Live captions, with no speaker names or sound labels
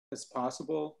as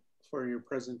possible for your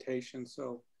presentation.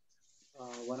 So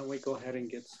why don't we go ahead and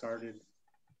get started.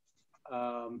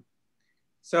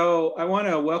 So I want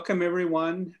to welcome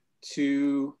everyone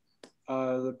to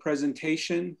the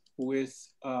presentation with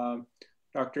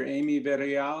Dr. Aimee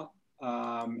Villarreal.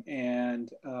 I'm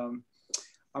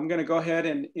going to go ahead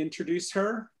and introduce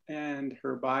her and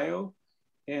her bio,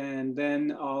 and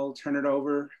then I'll turn it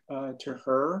over to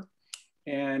her.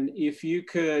 And if you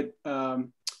could,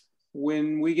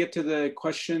 when we get to the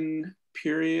question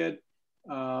period,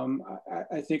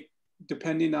 I think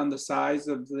depending on the size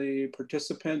of the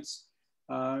participants,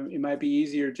 it might be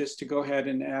easier just to go ahead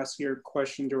and ask your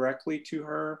question directly to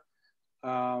her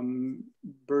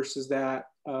versus that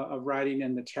of writing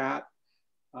in the chat.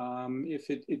 If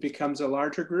it becomes a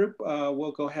larger group,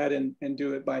 we'll go ahead and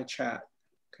do it by chat,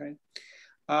 okay?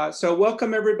 So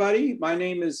welcome everybody. My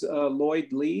name is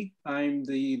Lloyd Lee. I'm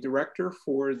the director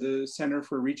for the Center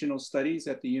for Regional Studies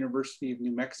at the University of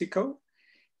New Mexico.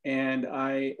 And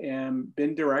I am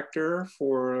been director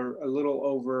for a little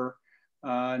over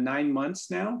 9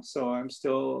 months now. So I'm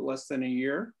still less than a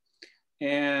year.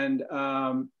 And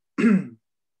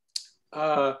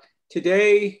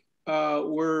today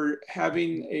we're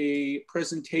having a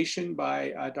presentation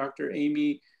by Dr.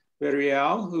 Aimee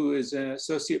Villarreal, who is an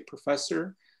associate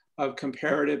professor of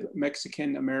Comparative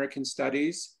Mexican American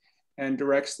Studies and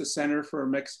directs the Center for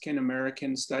Mexican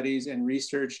American Studies and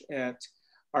Research at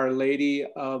Our Lady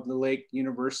of the Lake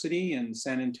University in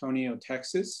San Antonio,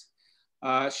 Texas.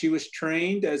 She was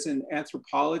trained as an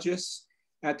anthropologist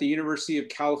at the University of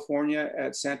California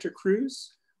at Santa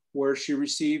Cruz, where she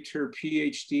received her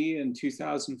Ph.D. in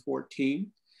 2014.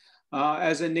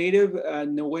 As a native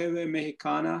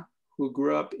Nuevomexicana who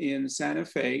grew up in Santa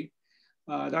Fe,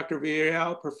 Dr.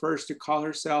 Villarreal prefers to call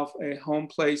herself a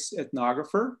homeplace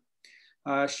ethnographer.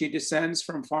 She descends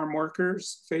from farm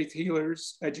workers, faith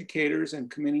healers, educators, and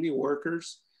community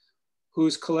workers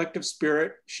whose collective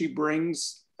spirit she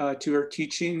brings to her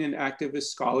teaching and activist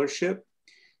scholarship.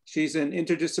 She's an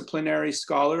interdisciplinary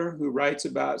scholar who writes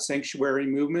about sanctuary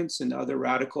movements and other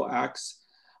radical acts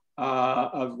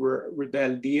of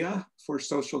rebeldía for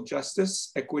social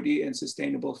justice, equity, and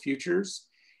sustainable futures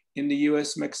in the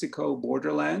US-Mexico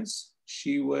Borderlands.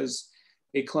 She was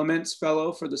a Clements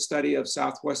Fellow for the Study of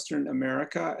Southwestern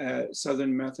America at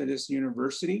Southern Methodist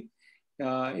University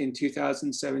in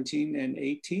 2017 and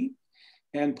 18,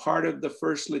 and part of the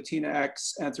first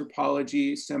Latinx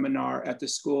anthropology seminar at the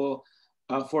School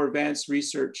for Advanced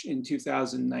Research in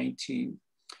 2019.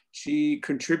 She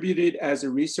contributed as a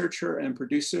researcher and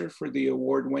producer for the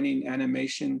award-winning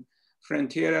animation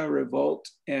Frontera, Revolt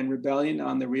and Rebellion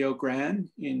on the Río Grande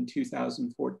in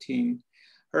 2014.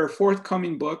 Her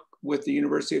forthcoming book with the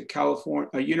University of California,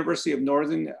 University of North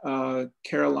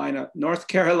Carolina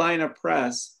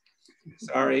Press,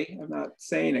 sorry, I'm not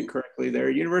saying it correctly there,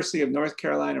 University of North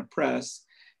Carolina Press,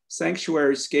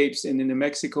 Sanctuaryscapes in the New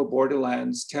Mexico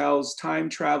Borderlands tells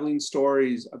time-traveling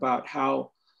stories about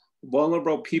how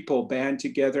vulnerable people band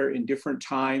together in different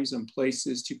times and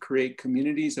places to create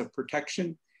communities of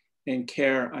protection and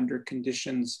care under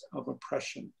conditions of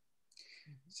oppression.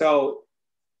 So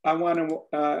I want to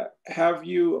have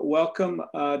you welcome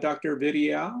Dr.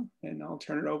 Villarreal, and I'll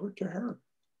turn it over to her.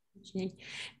 Okay.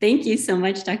 Thank you so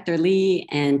much, Dr. Lee,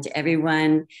 and to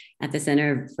everyone at the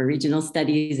Center for Regional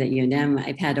Studies at UNM.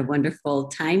 I've had a wonderful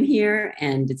time here,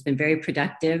 and it's been very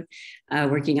productive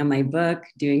working on my book,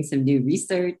 doing some new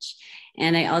research.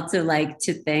 And I also like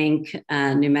to thank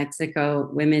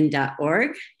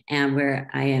NewMexicoWomen.org, and where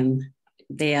I am,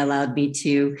 they allowed me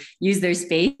to use their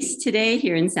space today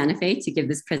here in Santa Fe to give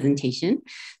this presentation.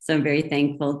 So I'm very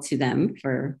thankful to them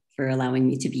for allowing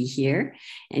me to be here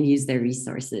and use their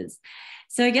resources.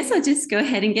 So I guess I'll just go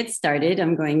ahead and get started.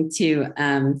 I'm going to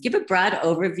give a broad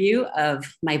overview of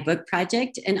my book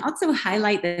project and also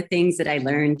highlight the things that I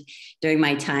learned during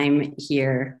my time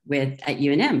here at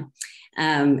UNM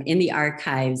in the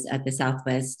archives at the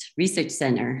Southwest Research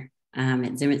Center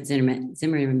at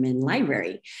Zimmerman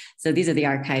Library. So these are the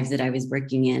archives that I was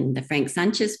working in, the Frank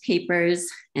Sanchez papers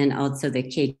and also the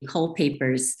Kay Cole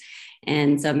papers.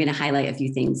 And so I'm going to highlight a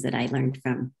few things that I learned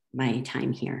from my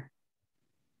time here.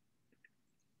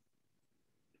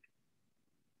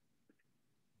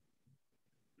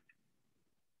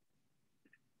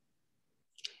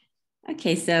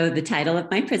 Okay, so the title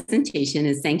of my presentation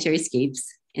is Sanctuaryscapes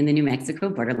in the New Mexico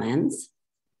Borderlands.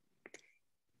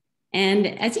 And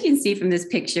as you can see from this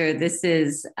picture, this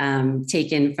is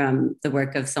taken from the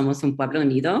work of Somos un Pueblo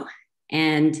Unido.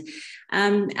 And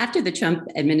after the Trump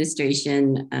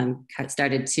administration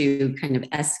started to kind of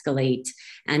escalate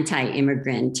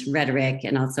anti-immigrant rhetoric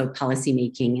and also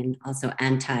policymaking and also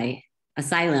anti-asylum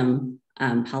asylum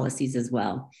policies as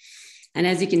well. And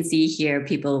as you can see here,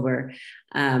 people were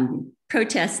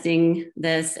protesting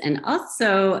this and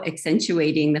also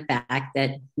accentuating the fact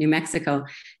that New Mexico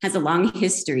has a long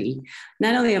history,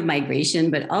 not only of migration,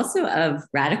 but also of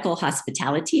radical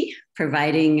hospitality,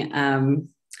 providing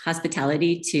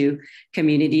hospitality to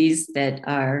communities that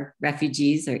are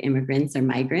refugees or immigrants or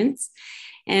migrants.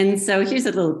 And so here's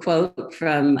a little quote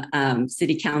from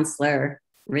City Councilor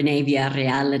Aimee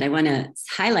Villarreal, and I want to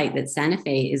highlight that Santa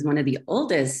Fe is one of the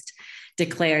oldest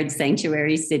declared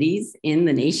sanctuary cities in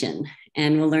the nation.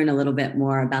 And we'll learn a little bit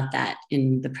more about that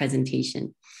in the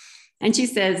presentation. And she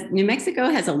says, New Mexico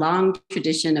has a long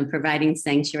tradition of providing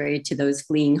sanctuary to those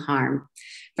fleeing harm,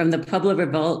 from the Pueblo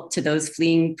Revolt to those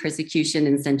fleeing persecution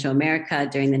in Central America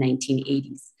during the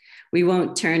 1980s. We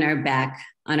won't turn our back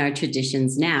on our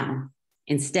traditions now.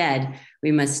 Instead,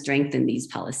 we must strengthen these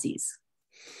policies.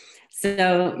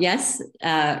 So yes,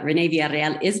 Aimee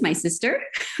Villarreal is my sister,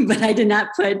 but I did not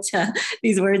put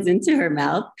these words into her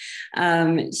mouth.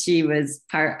 She was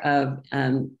part of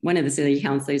one of the city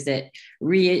councilors that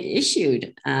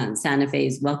reissued Santa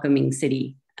Fe's welcoming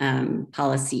city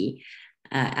policy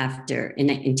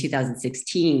in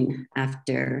 2016,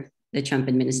 after the Trump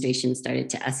administration started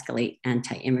to escalate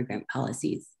anti-immigrant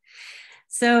policies.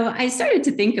 So I started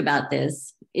to think about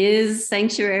this. Is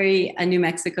sanctuary a New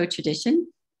Mexico tradition?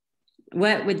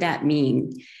 What would that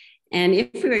mean? And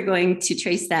if we were going to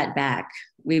trace that back,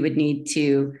 we would need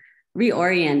to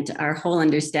reorient our whole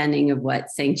understanding of what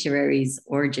sanctuary's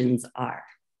origins are.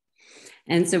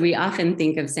 And so we often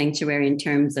think of sanctuary in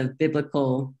terms of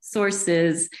biblical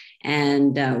sources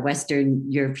and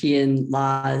Western European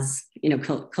laws,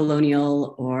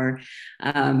 colonial or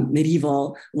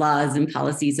medieval laws and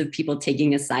policies of people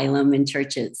taking asylum in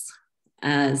churches.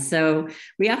 So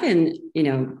we often,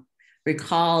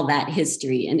 recall that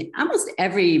history. And almost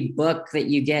every book that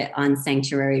you get on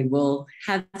sanctuary will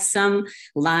have some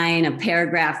line, a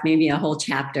paragraph, maybe a whole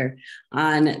chapter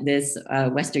on this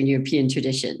Western European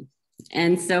tradition.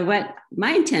 And so what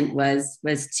my intent was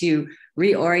to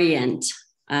reorient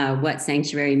what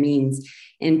sanctuary means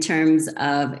in terms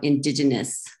of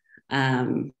Indigenous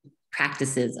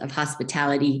practices of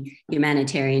hospitality,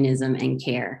 humanitarianism, and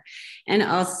care. And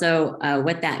also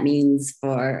what that means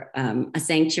for a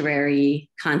sanctuary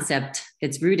concept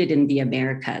that's rooted in the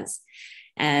Americas,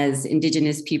 as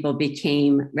Indigenous people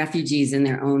became refugees in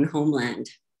their own homeland,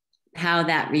 how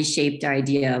that reshaped our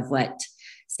idea of what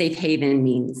safe haven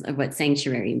means, of what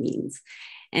sanctuary means.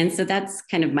 And so that's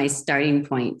kind of my starting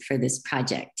point for this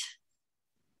project.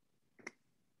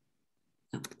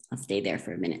 I'll stay there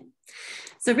for a minute.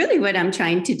 So really what I'm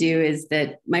trying to do is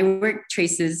that my work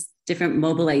traces different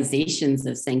mobilizations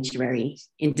of sanctuary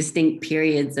in distinct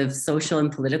periods of social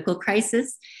and political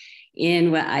crisis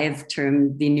in what I have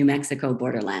termed the New Mexico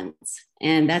Borderlands.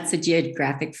 And that's a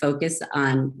geographic focus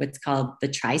on what's called the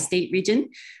tri-state region,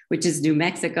 which is New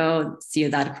Mexico,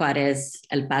 Ciudad Juarez,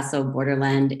 El Paso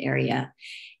borderland area.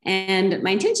 And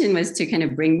my intention was to kind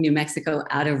of bring New Mexico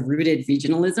out of rooted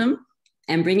regionalism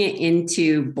and bring it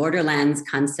into borderlands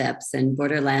concepts and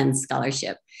borderlands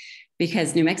scholarship,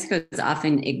 because New Mexico is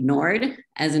often ignored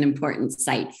as an important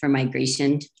site for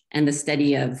migration and the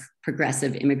study of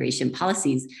progressive immigration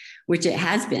policies, which it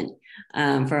has been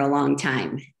for a long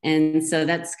time. And so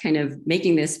that's kind of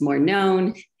making this more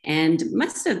known. And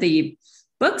most of the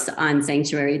books on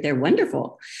sanctuary, they're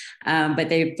wonderful, but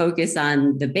they focus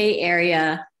on the Bay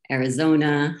Area,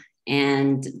 Arizona,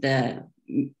 and the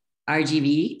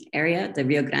RGV area, the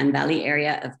Rio Grande Valley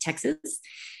area of Texas.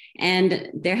 And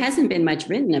there hasn't been much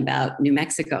written about New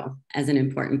Mexico as an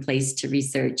important place to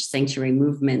research sanctuary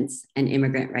movements and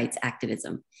immigrant rights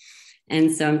activism.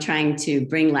 And so I'm trying to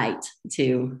bring light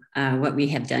to what we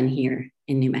have done here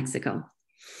in New Mexico.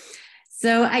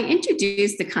 So I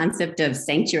introduced the concept of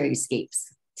sanctuaryscapes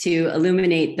to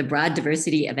illuminate the broad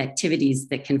diversity of activities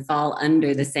that can fall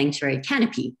under the sanctuary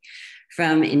canopy,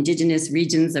 from Indigenous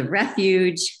regions of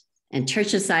refuge and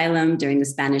church asylum during the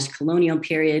Spanish colonial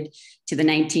period to the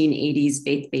 1980s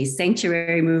faith-based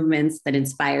sanctuary movements that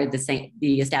inspired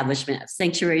the establishment of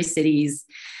sanctuary cities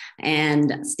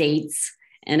and states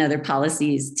and other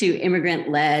policies, to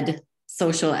immigrant-led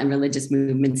social and religious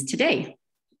movements today.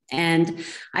 And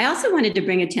I also wanted to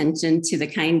bring attention to the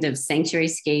kind of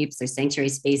sanctuaryscapes or sanctuary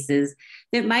spaces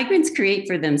that migrants create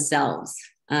for themselves,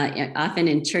 often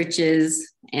in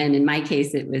churches, and in my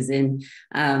case, it was in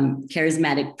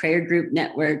charismatic prayer group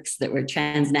networks that were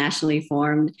transnationally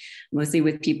formed, mostly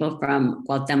with people from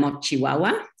Cuauhtemoc,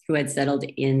 Chihuahua, who had settled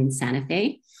in Santa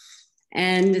Fe.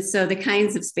 And so the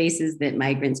kinds of spaces that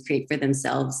migrants create for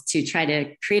themselves to try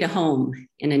to create a home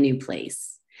in a new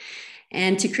place.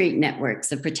 and to create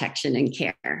networks of protection and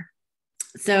care.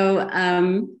 So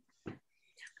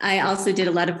I also did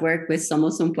a lot of work with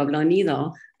Somos un Pueblo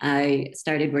Unido. I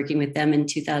started working with them in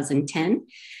 2010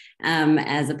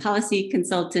 as a policy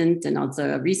consultant and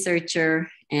also a researcher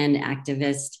and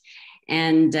activist.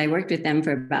 And I worked with them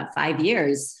for about 5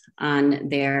 years on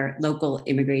their local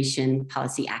immigration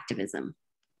policy activism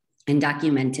and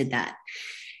documented that.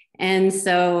 And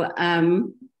so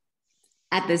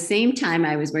at the same time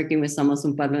I was working with Somos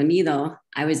un Pueblo Unido,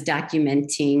 I was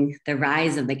documenting the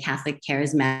rise of the Catholic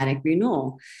Charismatic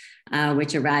Renewal,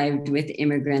 which arrived with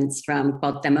immigrants from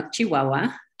Cuauhtemoc,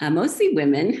 Chihuahua, mostly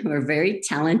women who are very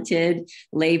talented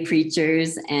lay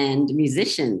preachers and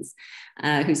musicians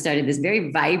who started this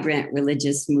very vibrant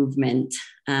religious movement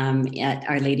at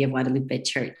Our Lady of Guadalupe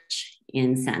Church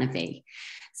in Santa Fe.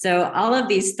 So all of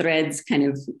these threads kind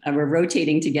of were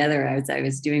rotating together as I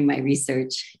was doing my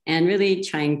research and really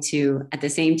trying to, at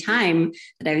the same time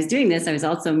that I was doing this, I was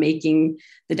also making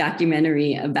the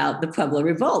documentary about the Pueblo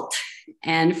Revolt.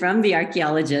 And from the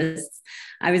archaeologists,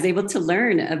 I was able to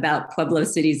learn about Pueblo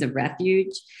cities of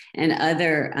refuge and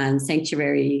other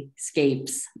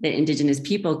sanctuaryscapes that Indigenous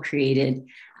people created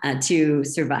to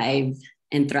survive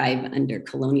and thrive under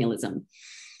colonialism.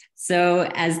 So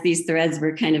as these threads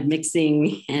were kind of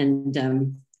mixing and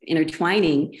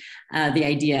intertwining, the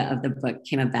idea of the book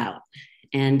came about.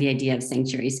 And the idea of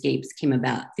Sanctuaryscapes came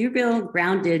about through real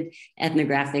grounded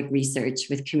ethnographic research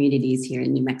with communities here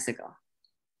in New Mexico.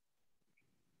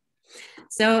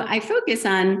 So I focus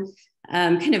on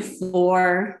kind of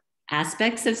 4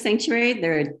 aspects of sanctuary.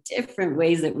 There are different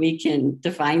ways that we can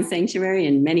define sanctuary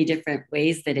and many different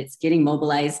ways that it's getting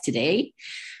mobilized today.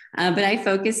 But I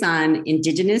focus on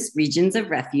Indigenous regions of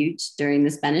refuge during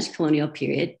the Spanish colonial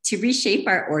period to reshape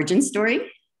our origin story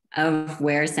of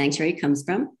where sanctuary comes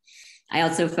from. I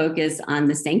also focus on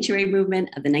the sanctuary movement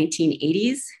of the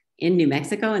 1980s in New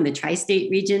Mexico and the tri-state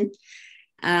region.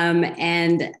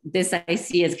 And this I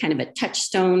see as kind of a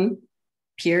touchstone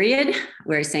period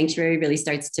where sanctuary really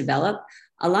starts to develop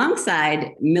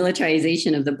alongside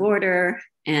militarization of the border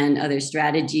and other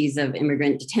strategies of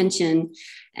immigrant detention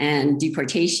and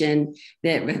deportation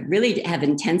that really have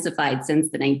intensified since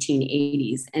the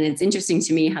 1980s. And it's interesting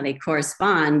to me how they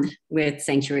correspond with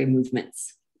sanctuary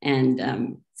movements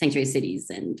and sanctuary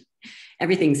cities and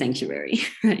everything sanctuary,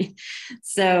 right?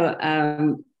 So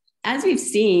as we've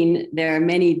seen, there are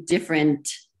many different,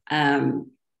 I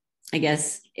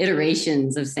guess,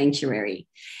 iterations of sanctuary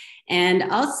and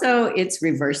also its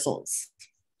reversals.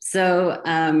 So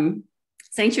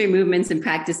sanctuary movements and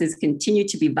practices continue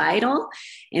to be vital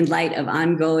in light of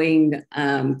ongoing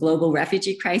global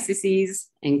refugee crises,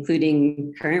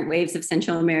 including current waves of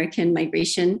Central American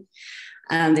migration,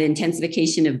 the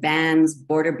intensification of bans,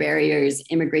 border barriers,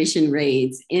 immigration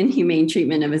raids, inhumane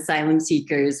treatment of asylum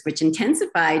seekers, which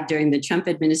intensified during the Trump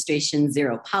administration's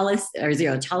zero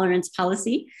tolerance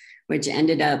policy, which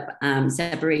ended up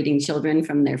separating children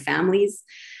from their families.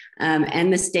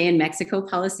 And the stay in Mexico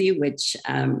policy, which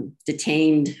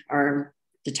detained or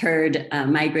deterred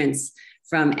migrants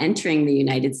from entering the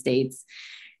United States.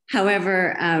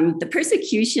 However, the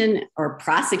persecution or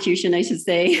prosecution, I should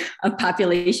say, of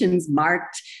populations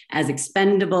marked as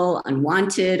expendable,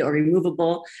 unwanted, or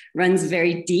removable runs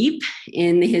very deep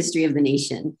in the history of the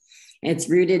nation. It's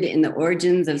rooted in the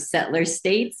origins of settler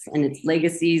states and its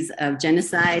legacies of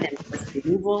genocide and forced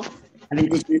removal of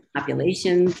indigenous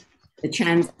populations, the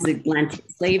transatlantic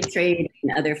slave trade,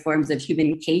 and other forms of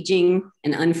human caging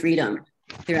and unfreedom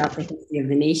throughout the history of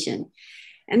the nation.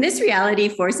 And this reality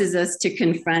forces us to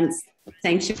confront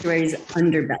sanctuary's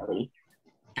underbelly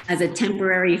as a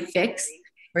temporary fix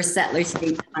for settler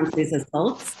state conscious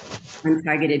assaults on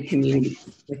targeted communities,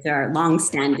 which are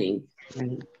longstanding.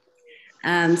 Right?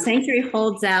 Sanctuary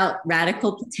holds out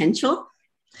radical potential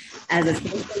as a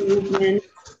social movement,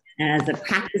 as a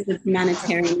practice of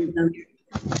humanitarianism,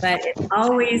 but it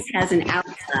always has an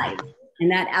outside,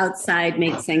 and that outside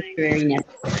makes sanctuary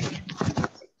necessary.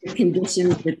 The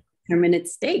conditions with permanent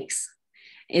stakes.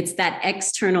 It's that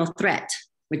external threat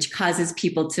which causes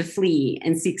people to flee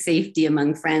and seek safety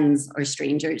among friends or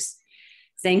strangers.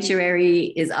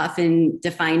 Sanctuary is often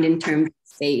defined in terms of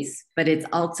space, but it's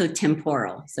also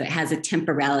temporal. So it has a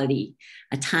temporality,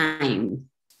 a time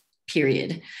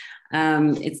period.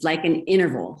 It's like an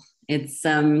interval. It's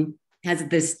has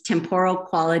this temporal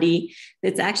quality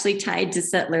that's actually tied to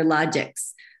settler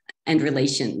logics and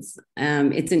relations.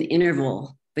 It's an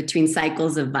interval between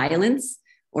cycles of violence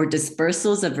or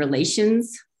dispersals of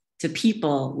relations to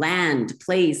people, land,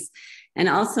 place, and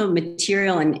also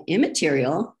material and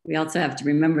immaterial. We also have to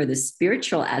remember the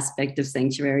spiritual aspect of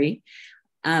sanctuary,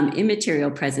 immaterial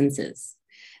presences.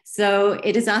 So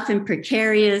it is often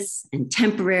precarious and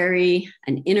temporary,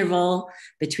 an interval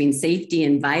between safety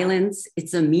and violence.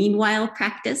 It's a meanwhile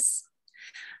practice.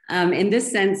 In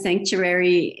this sense,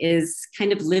 sanctuary is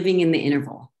kind of living in the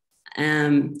interval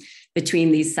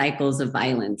between these cycles of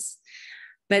violence.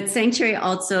 But sanctuary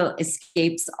also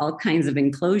escapes all kinds of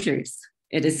enclosures.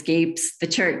 It escapes the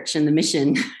church and the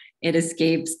mission. It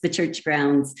escapes the church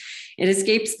grounds. It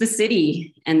escapes the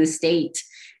city and the state.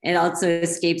 It also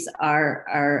escapes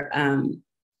our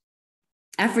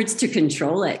efforts to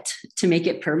control it, to make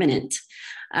it permanent.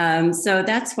 So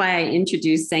that's why I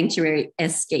introduced sanctuary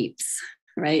escapes,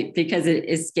 right? Because it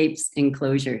escapes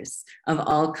enclosures of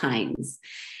all kinds.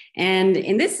 And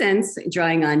in this sense,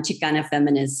 drawing on Chicana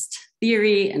feminist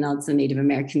theory and also Native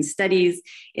American studies,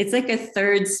 it's like a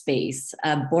third space,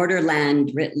 a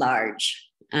borderland writ large,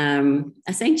 a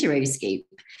sanctuaryscape.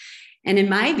 And in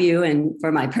my view, and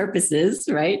for my purposes,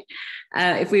 right,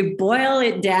 if we boil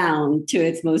it down to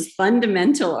its most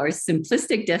fundamental or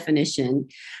simplistic definition,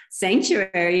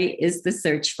 sanctuary is the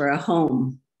search for a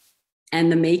home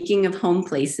and the making of home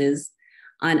places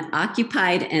on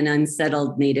occupied and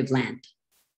unsettled native land.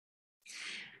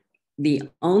 The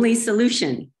only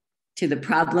solution to the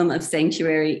problem of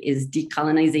sanctuary is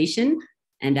decolonization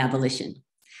and abolition.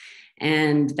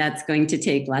 And that's going to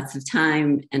take lots of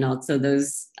time. And also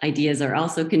those ideas are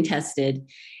also contested.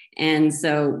 And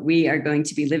so we are going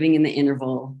to be living in the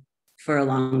interval for a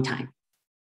long time.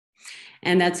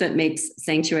 And that's what makes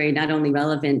sanctuary not only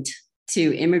relevant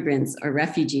to immigrants or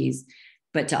refugees,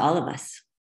 but to all of us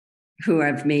who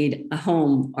have made a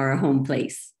home or a home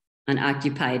place on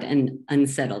occupied and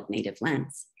unsettled native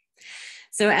lands.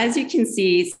 So as you can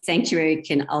see, sanctuary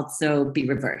can also be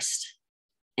reversed.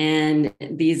 And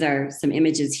these are some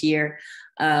images here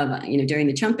of, during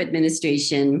the Trump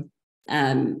administration,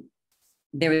 there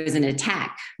was an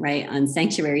attack, right, on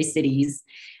sanctuary cities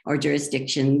or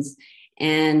jurisdictions.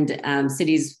 And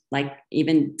cities like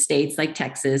even states like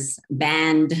Texas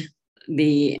banned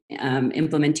the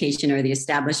implementation or the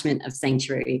establishment of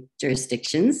sanctuary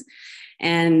jurisdictions.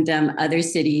 And other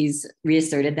cities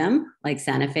reasserted them, like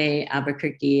Santa Fe,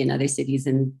 Albuquerque, and other cities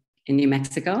in New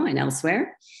Mexico and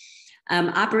elsewhere.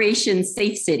 Operation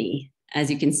Safe City, as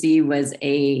you can see, was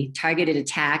a targeted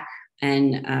attack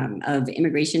and of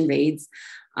immigration raids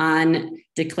on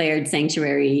declared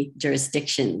sanctuary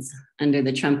jurisdictions under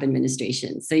the Trump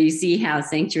administration. So you see how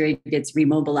sanctuary gets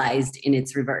remobilized in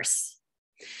its reverse.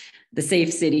 The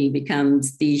safe city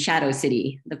becomes the shadow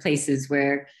city, the places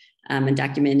where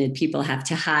undocumented people have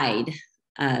to hide.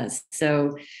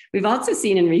 So we've also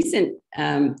seen in recent,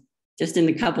 just in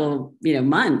a couple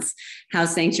months, how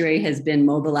sanctuary has been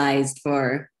mobilized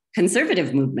for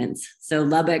conservative movements. So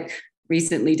Lubbock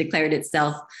recently declared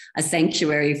itself a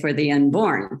sanctuary for the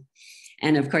unborn.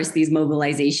 And of course, these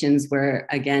mobilizations were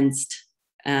against,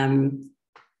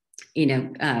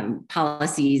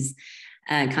 policies,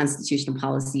 constitutional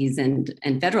policies and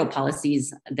federal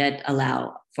policies that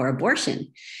allow for abortion.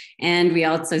 And we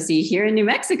also see here in New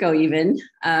Mexico, even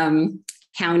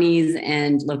counties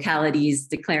and localities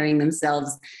declaring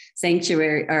themselves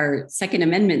sanctuary or Second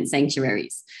Amendment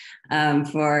sanctuaries to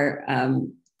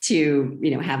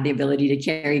have the ability to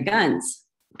carry guns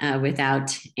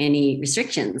without any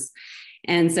restrictions.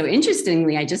 And so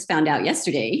interestingly, I just found out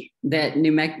yesterday that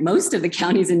most of the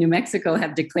counties in New Mexico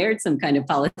have declared some kind of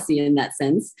policy in that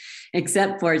sense,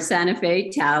 except for Santa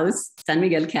Fe, Taos, San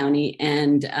Miguel County,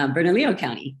 and Bernalillo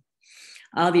County.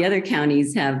 All the other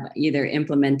counties have either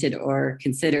implemented or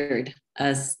considered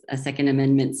a Second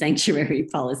Amendment sanctuary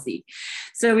policy.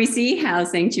 So we see how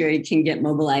sanctuary can get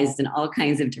mobilized in all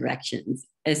kinds of directions,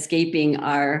 escaping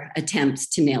our attempts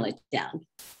to nail it down.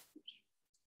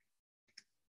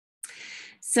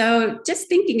 So just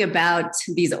thinking about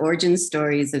these origin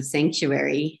stories of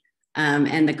sanctuary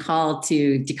and the call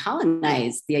to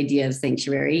decolonize the idea of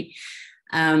sanctuary,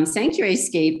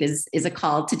 Sanctuaryscape is a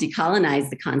call to decolonize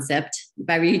the concept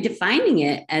by redefining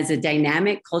it as a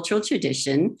dynamic cultural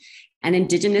tradition and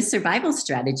indigenous survival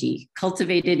strategy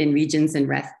cultivated in regions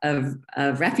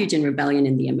of refuge and rebellion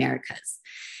in the Americas.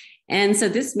 And so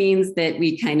this means that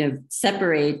we kind of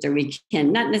separate, or we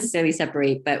can not necessarily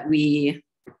separate, but we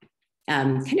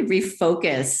kind of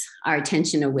refocus our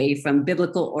attention away from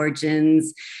biblical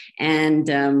origins and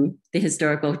the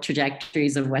historical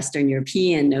trajectories of Western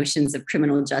European notions of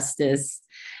criminal justice,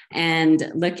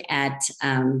 and look at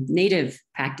native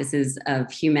practices of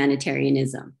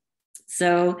humanitarianism.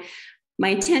 So my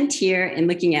intent here in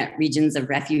looking at regions of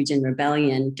refuge and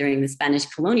rebellion during the Spanish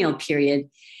colonial period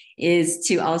is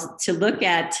to look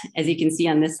at, as you can see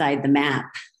on this side, the map,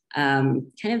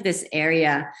 kind of this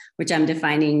area, which I'm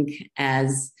defining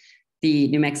as the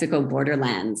New Mexico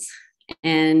Borderlands.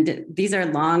 And these are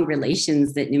long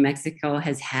relations that New Mexico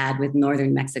has had with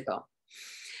northern Mexico.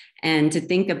 And to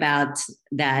think about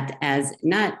that as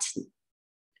not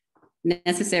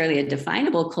necessarily a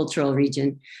definable cultural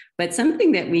region, but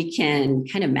something that we can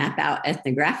kind of map out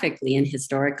ethnographically and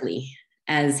historically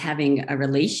as having a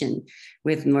relation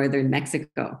with northern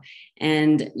Mexico.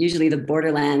 And usually the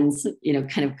borderlands,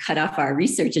 kind of cut off our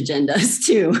research agendas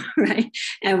too, right?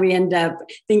 And we end up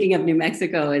thinking of New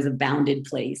Mexico as a bounded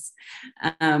place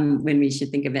when we should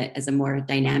think of it as a more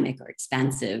dynamic or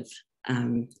expansive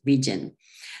region.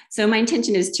 So my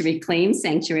intention is to reclaim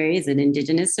sanctuary as an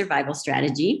Indigenous survival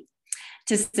strategy,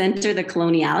 to center the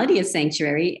coloniality of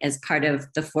sanctuary as part of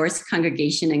the forced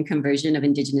congregation and conversion of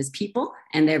Indigenous people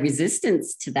and their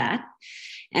resistance to that,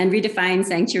 and redefine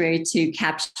sanctuary to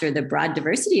capture the broad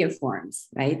diversity of forms,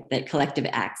 right, that collective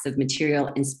acts of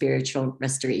material and spiritual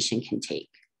restoration can take.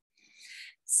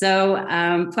 So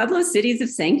Pueblo cities of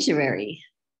sanctuary.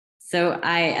 So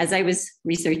as I was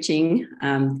researching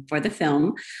for the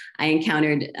film, I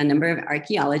encountered a number of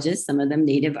archaeologists, some of them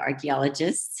native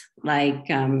archaeologists, like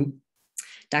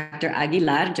Dr.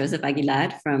 Aguilar, Joseph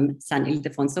Aguilar from San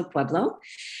Ildefonso Pueblo,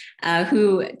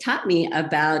 who taught me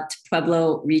about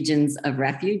Pueblo regions of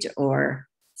refuge or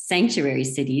sanctuary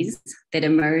cities that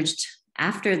emerged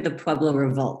after the Pueblo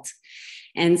Revolt.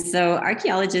 And so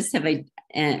archaeologists have, in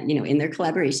their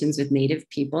collaborations with Native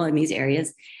people in these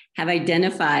areas, have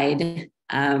identified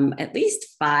at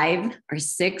least 5 or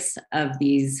 6 of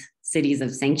these cities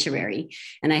of sanctuary.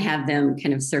 And I have them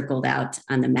kind of circled out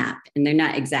on the map. And they're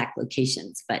not exact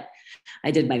locations, but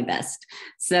I did my best.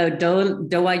 So Dowa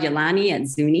Yalani at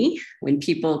Zuni, when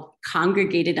people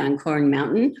congregated on Corn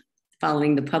Mountain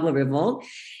following the Pueblo Revolt,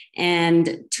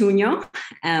 and Tuño,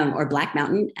 or Black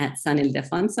Mountain at San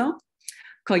Ildefonso,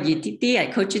 Coyititi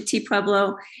at Cochiti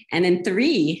Pueblo, and then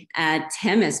 3 at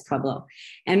Jemez Pueblo.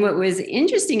 And what was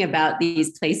interesting about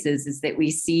these places is that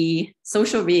we see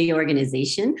social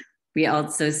reorganization. We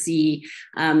also see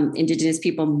Indigenous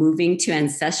people moving to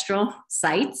ancestral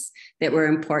sites that were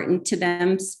important to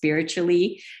them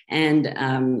spiritually and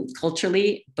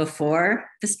culturally before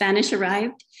the Spanish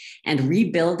arrived, and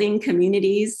rebuilding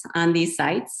communities on these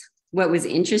sites. What was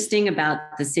interesting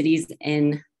about the cities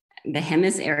in the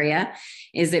Jemez area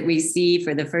is that we see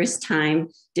for the first time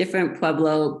different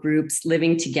Pueblo groups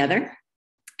living together,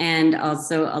 and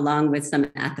also along with some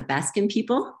Athabascan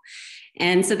people.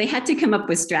 And so they had to come up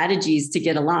with strategies to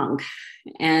get along.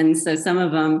 And so some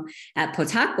of them at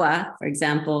Potaqua, for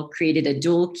example, created a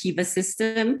dual kiva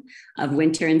system of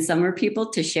winter and summer people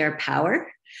to share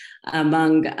power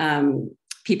among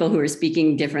people who are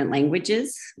speaking different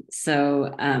languages.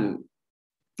 So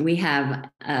we have,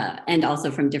 and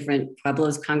also from different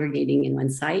Pueblos congregating in one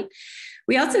site.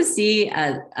 We also see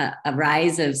a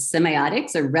rise of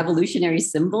semiotics or revolutionary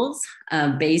symbols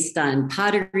based on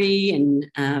pottery, and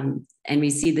we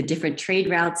see the different trade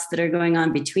routes that are going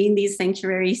on between these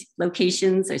sanctuary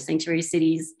locations or sanctuary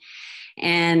cities.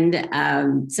 And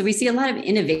so we see a lot of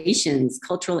innovations,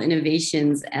 cultural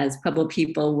innovations, as Pueblo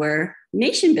people were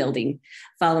nation building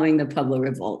following the Pueblo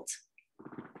Revolt.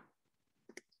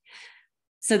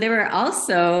 So there were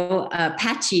also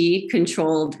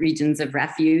Apache-controlled regions of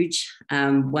refuge,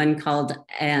 one called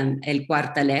El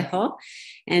Cuartalejo.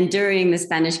 And during the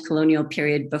Spanish colonial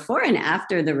period before and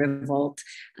after the revolt,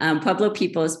 Pueblo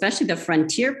people, especially the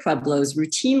frontier Pueblos,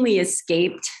 routinely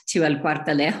escaped to El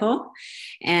Cuartalejo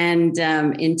and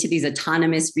into these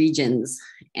autonomous regions.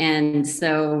 And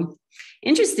so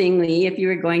interestingly, if you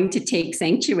were going to take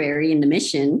sanctuary in the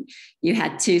mission, you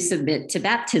had to submit to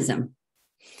baptism.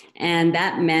 And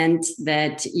that meant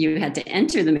that you had to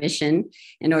enter the mission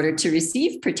in order to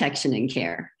receive protection and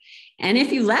care. And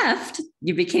if you left,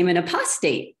 you became an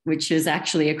apostate, which is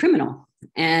actually a criminal.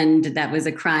 And that was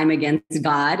a crime against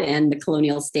God and the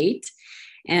colonial state.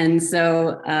 And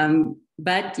so,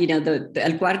 but the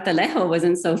El Cuartalejo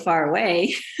wasn't so far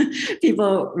away.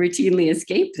 People routinely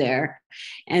escape there.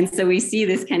 And so we see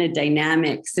this kind of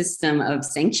dynamic system of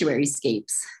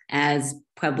sanctuaryscapes as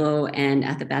Pueblo and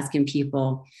Athabascan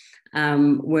people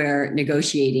were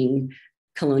negotiating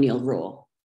colonial rule.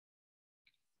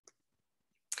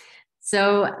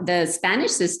 So the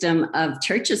Spanish system of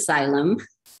church asylum,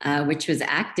 which was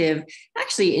active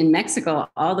actually in Mexico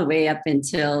all the way up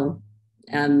until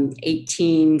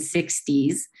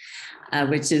 1860s,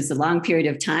 which is a long period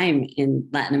of time in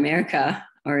Latin America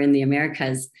or in the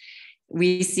Americas,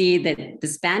 we see that the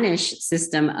Spanish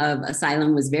system of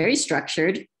asylum was very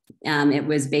structured. It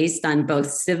was based on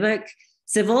both civil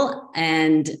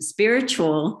and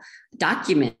spiritual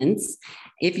documents.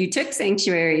 if you took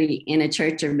sanctuary in a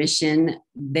church or mission,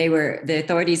 the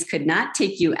authorities could not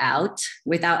take you out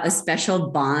without a special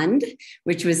bond,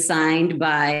 which was signed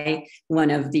by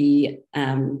one of the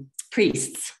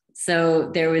priests. So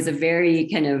there was a very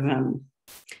kind of,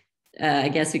 I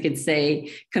guess we could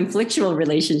say, conflictual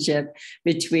relationship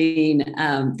between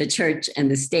the church and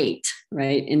the state,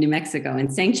 right, in New Mexico.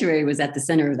 And sanctuary was at the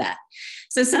center of that.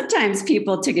 So sometimes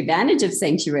people took advantage of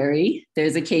sanctuary.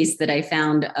 There's a case that I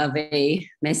found of a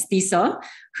mestizo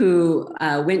who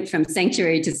went from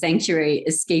sanctuary to sanctuary,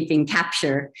 escaping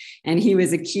capture. And he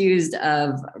was accused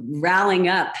of rallying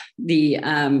up the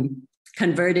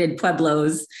converted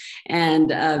pueblos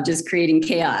and just creating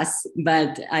chaos,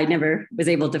 but I never was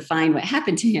able to find what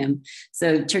happened to him.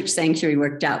 So church sanctuary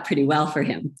worked out pretty well for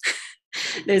him.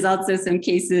 There's also some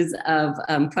cases of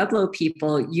Pueblo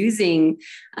people using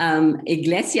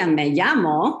Iglesia Me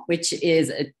Llamo, which is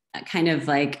a kind of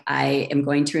like, I am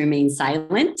going to remain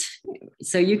silent.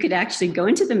 So you could actually go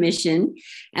into the mission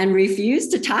and refuse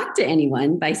to talk to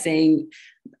anyone by saying,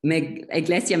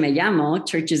 Iglesia Me Llamo,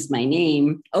 church is my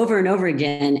name, over and over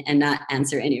again, and not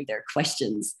answer any of their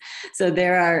questions. So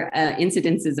there are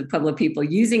incidences of Pueblo people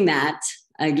using that,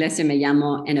 Iglesia Me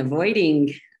Llamo, and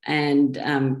avoiding and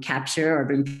capture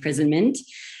or imprisonment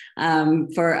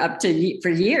for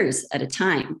years at a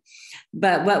time.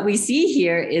 But what we see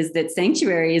here is that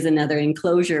sanctuary is another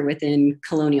enclosure within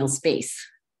colonial space,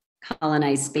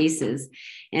 colonized spaces.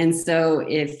 And so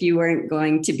if you weren't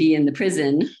going to be in the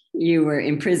prison, you were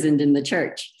imprisoned in the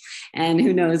church. And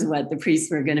who knows what the priests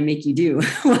were going to make you do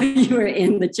while you were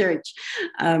in the church,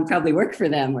 probably work for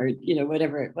them or,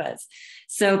 whatever it was.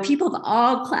 So people of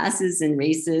all classes and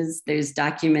races, there's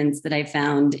documents that I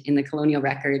found in the colonial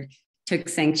record, took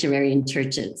sanctuary in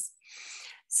churches.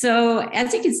 So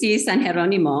as you can see, San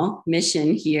Jeronimo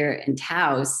mission here in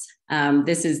Taos,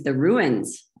 this is the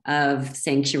ruins of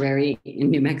sanctuary in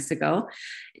New Mexico.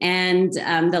 And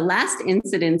the last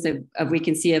incidents of we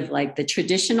can see of like the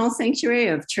traditional sanctuary,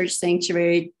 of church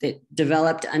sanctuary that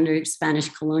developed under Spanish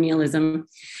colonialism,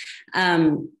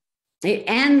 it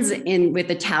ends with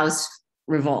the Taos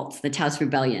Revolt, the Taos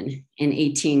Rebellion in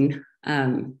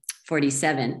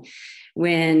 1847,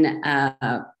 when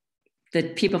the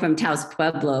people from Taos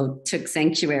Pueblo took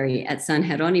sanctuary at San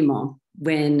Jeronimo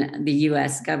when the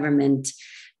US government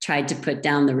tried to put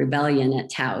down the rebellion at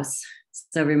Taos.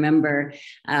 So remember,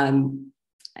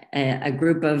 a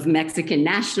group of Mexican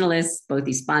nationalists, both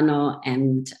Hispano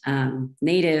and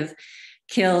Native,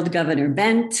 killed Governor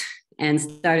Bent and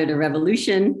started a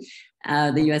revolution.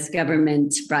 The US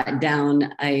government brought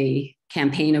down a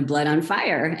campaign of blood on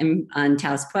fire on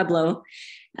Taos Pueblo.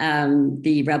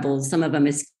 The rebels, some of them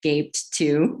escaped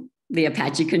to the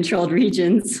Apache-controlled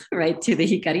regions, right, to the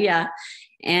Jicaria.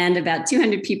 And about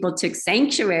 200 people took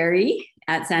sanctuary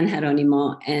at San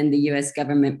Jeronimo, and the US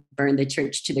government burned the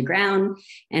church to the ground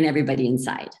and everybody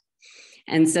inside.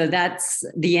 And so that's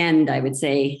the end, I would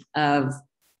say, of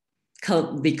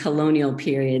the colonial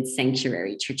period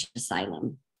sanctuary church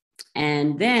asylum.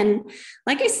 And then,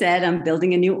 like I said, I'm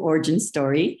building a new origin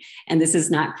story, and this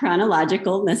is not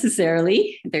chronological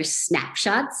necessarily. There's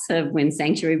snapshots of when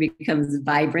sanctuary becomes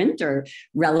vibrant or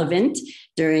relevant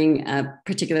during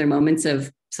particular moments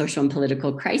of social and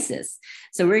political crisis.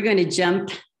 So we're going to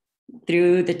jump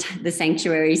through the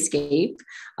Sanctuaryscape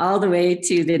all the way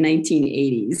to the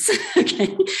 1980s.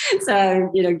 Okay, so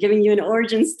giving you an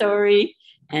origin story,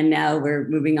 and now we're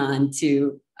moving on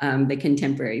to the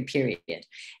contemporary period.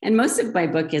 And most of my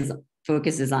book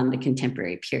focuses on the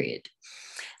contemporary period.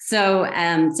 So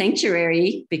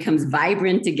sanctuary becomes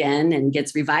vibrant again and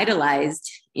gets revitalized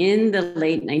in the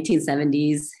late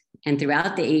 1970s and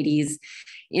throughout the 80s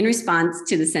in response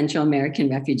to the Central American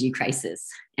refugee crisis.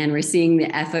 And we're seeing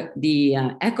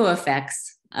the echo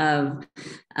effects of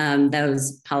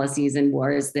those policies and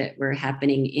wars that were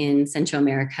happening in Central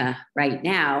America right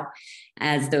now,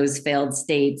 as those failed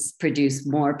states produce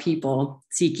more people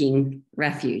seeking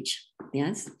refuge.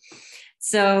 Yes.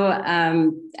 So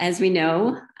as we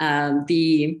know,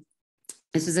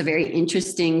 this was a very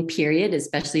interesting period,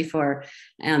 especially for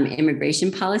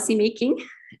immigration policy making,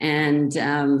 and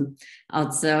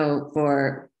also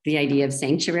for the idea of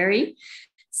sanctuary.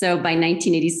 So by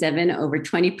 1987, over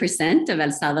 20% of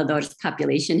El Salvador's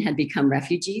population had become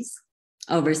refugees.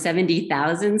 Over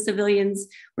 70,000 civilians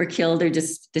were killed or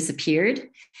disappeared.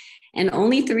 And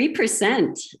only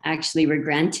 3% actually were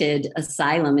granted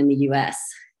asylum in the US.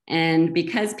 And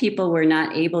because people were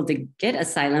not able to get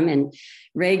asylum, and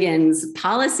Reagan's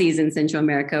policies in Central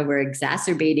America were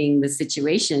exacerbating the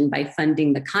situation by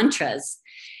funding the Contras.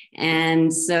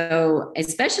 And so,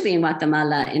 especially in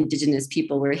Guatemala, Indigenous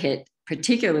people were hit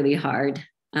particularly hard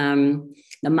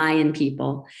the Mayan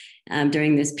people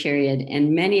during this period.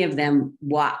 And many of them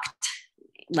walked,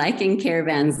 like in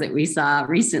caravans that we saw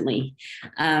recently,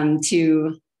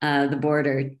 to the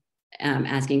border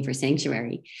asking for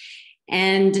sanctuary.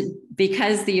 And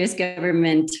because the US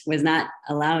government was not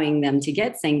allowing them to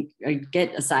get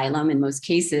asylum in most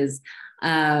cases,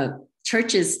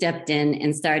 churches stepped in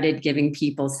and started giving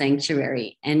people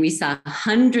sanctuary. And we saw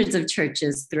hundreds of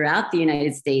churches throughout the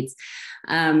United States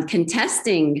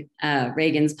contesting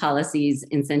Reagan's policies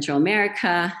in Central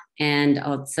America, and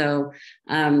also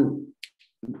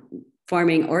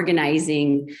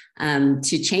organizing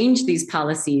to change these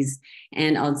policies,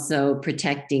 and also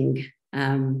protecting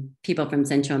people from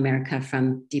Central America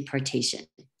from deportation.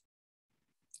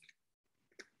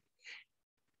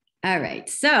 All right,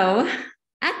 so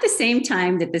at the same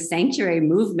time that the sanctuary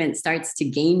movement starts to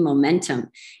gain momentum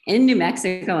in New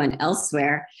Mexico and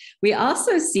elsewhere, we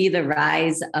also see the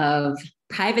rise of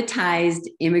privatized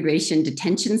immigration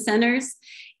detention centers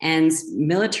and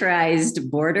militarized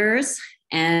borders,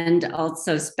 and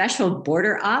also special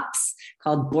border ops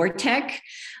called BORTEC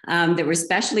that were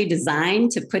specially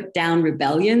designed to put down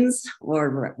rebellions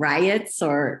or riots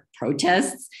or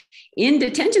protests in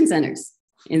detention centers,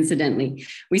 incidentally.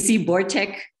 We see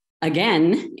BORTEC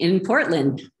again in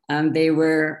Portland. They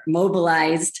were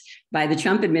mobilized by the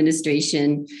Trump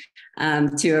administration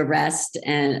to arrest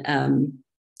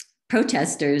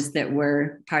protesters that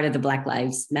were part of the Black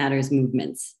Lives Matters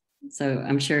movements. So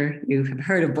I'm sure you have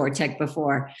heard of BORTEC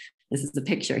before. This is the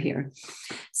picture here.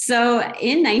 So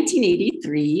in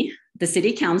 1983, the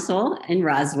city council in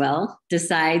Roswell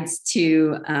decides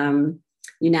to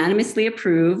unanimously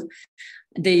approve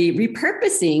the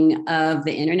repurposing of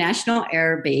the International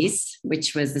Air Base,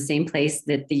 which was the same place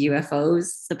that the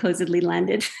UFOs supposedly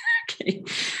landed, okay,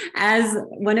 as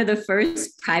one of the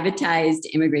first privatized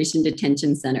immigration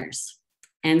detention centers.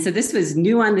 And so this was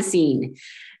new on the scene.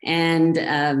 And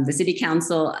the city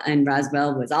council in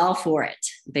Roswell was all for it.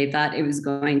 They thought it was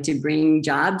going to bring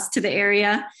jobs to the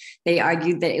area. They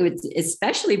argued that it would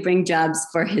especially bring jobs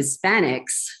for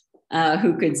Hispanics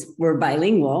who were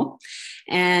bilingual.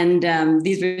 And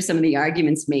these were some of the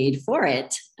arguments made for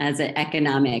it as an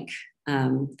economic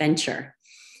venture.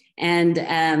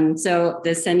 And so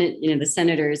the Senate, the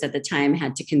senators at the time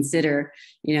had to consider,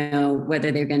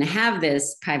 whether they're going to have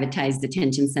this privatized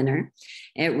detention center.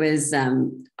 It was,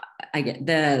 I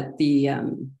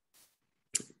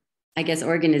guess,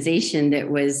 organization that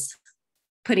was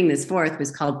putting this forth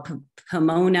was called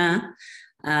Pomona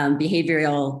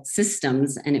Behavioral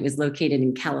Systems, and it was located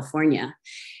in California.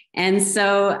 And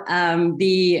so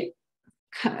the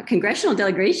congressional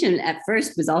delegation at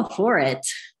first was all for it,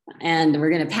 and we're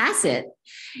going to pass it.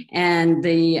 And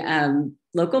the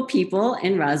local people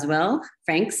in Roswell,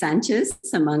 Frank Sanchez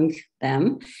among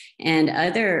them, and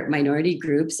other minority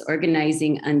groups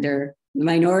organizing under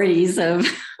minorities of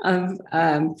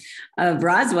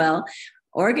Roswell,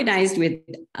 organized with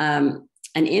an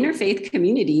interfaith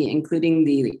community, including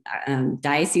the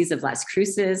Diocese of Las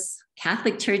Cruces,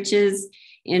 Catholic churches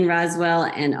in Roswell,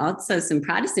 and also some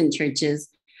Protestant churches,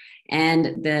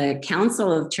 and the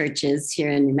Council of Churches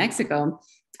here in New Mexico,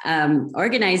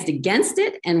 organized against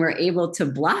it and were able to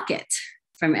block it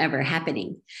from ever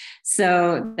happening.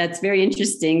 So that's very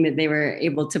interesting that they were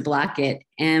able to block it.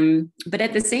 But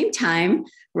at the same time,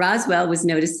 Roswell was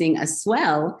noticing a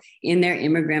swell in their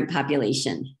immigrant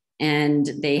population. And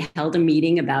they held a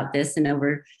meeting about this, and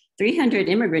over 300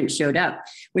 immigrants showed up,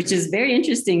 which is very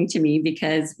interesting to me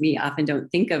because we often don't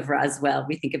think of Roswell.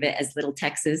 We think of it as Little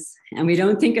Texas, and we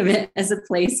don't think of it as a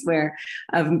place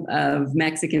of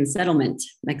Mexican settlement,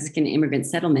 Mexican immigrant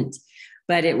settlement.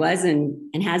 But it was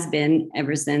and has been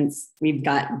ever since. We've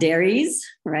got dairies,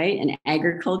 right, and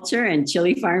agriculture and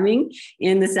chili farming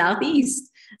in the Southeast.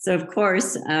 So of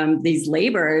course, these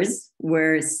laborers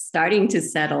were starting to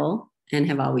settle and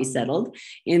have always settled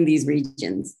in these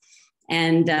regions.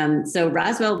 And so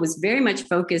Roswell was very much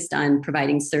focused on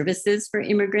providing services for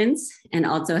immigrants and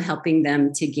also helping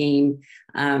them to gain,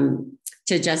 to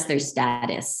adjust their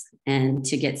status and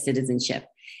to get citizenship.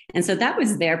 And so that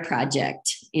was their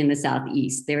project in the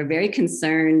Southeast. They were very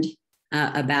concerned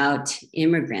about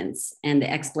immigrants and the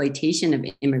exploitation of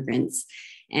immigrants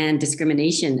and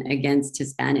discrimination against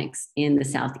Hispanics in the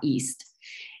Southeast.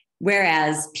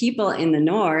 Whereas people in the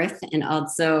North and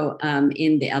also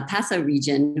in the El Paso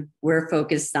region were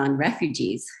focused on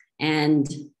refugees and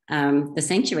the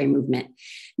sanctuary movement.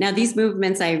 Now, these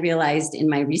movements, I realized in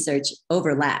my research,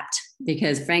 overlapped.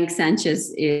 because Frank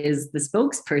Sanchez is the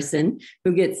spokesperson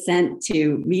who gets sent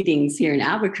to meetings here in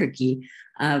Albuquerque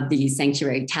of the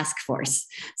Sanctuary Task Force.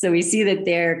 So we see that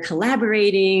they're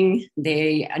collaborating,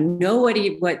 they know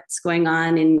what's going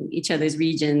on in each other's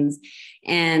regions,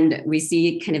 and we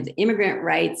see kind of the immigrant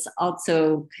rights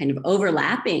also kind of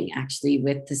overlapping actually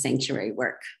with the sanctuary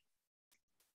work.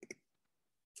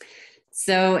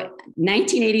 So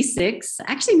 1986,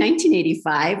 actually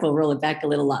 1985, we'll roll it back a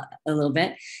little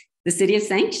bit, the city of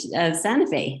Santa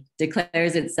Fe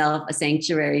declares itself a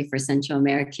sanctuary for Central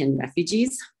American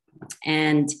refugees.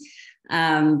 And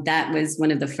that was one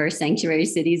of the first sanctuary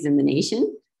cities in the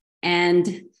nation.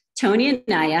 And Tony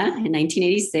Anaya in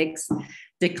 1986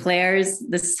 declares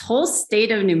this whole state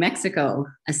of New Mexico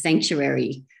a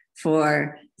sanctuary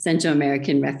for Central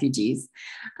American refugees,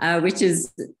 which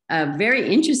is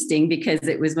very interesting because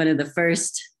it was one of the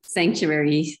first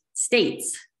sanctuary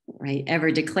states, right,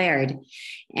 ever declared.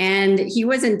 And he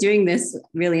wasn't doing this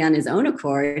really on his own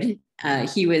accord.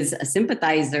 He was a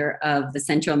sympathizer of the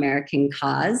Central American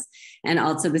cause and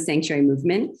also the sanctuary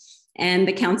movement. And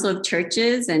the Council of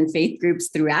Churches and faith groups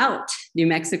throughout New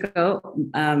Mexico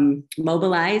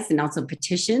mobilized and also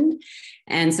petitioned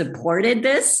and supported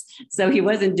this. So he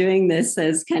wasn't doing this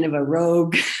as kind of a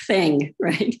rogue thing,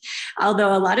 right?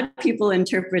 Although a lot of people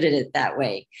interpreted it that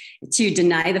way, to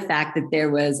deny the fact that there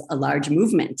was a large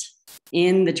movement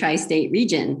in the tri-state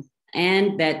region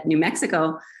and that New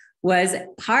Mexico was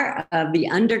part of the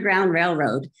Underground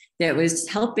Railroad that was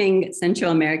helping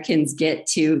Central Americans get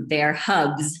to their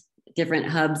hubs, different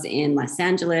hubs in Los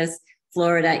Angeles,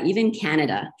 Florida, even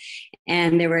Canada.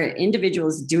 And there were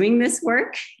individuals doing this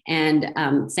work and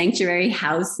sanctuary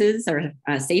houses or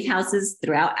safe houses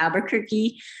throughout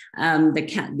Albuquerque.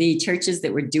 The churches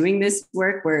that were doing this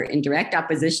work were in direct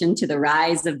opposition to the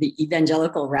rise of the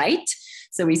evangelical right.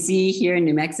 So we see here in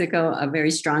New Mexico a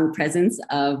very strong presence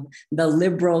of the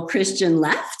liberal Christian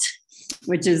left,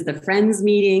 which is the Friends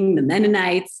meeting, the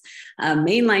Mennonites,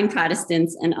 mainline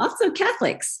Protestants, and also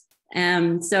Catholics.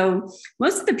 So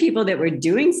most of the people that were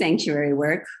doing sanctuary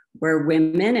work were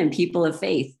women and people of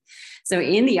faith. So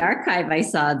in the archive, I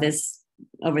saw this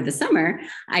over the summer,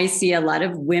 I see a lot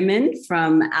of women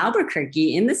from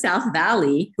Albuquerque in the South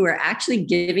Valley who are actually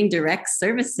giving direct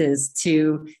services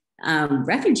to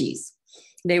refugees.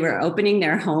 They were opening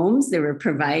their homes, they were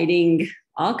providing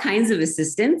all kinds of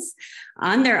assistance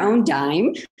on their own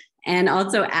dime, and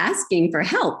also asking for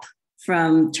help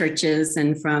from churches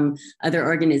and from other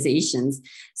organizations.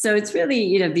 So it's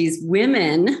really, these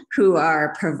women who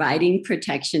are providing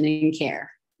protection and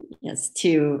care, yes,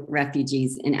 to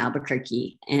refugees in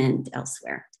Albuquerque and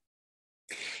elsewhere.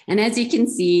 And as you can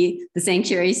see, the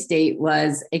sanctuary state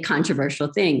was a controversial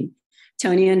thing.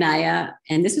 Tony Anaya,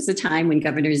 and this was a time when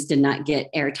governors did not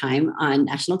get airtime on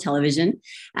national television,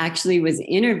 actually was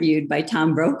interviewed by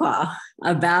Tom Brokaw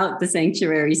about the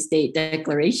sanctuary state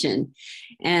declaration.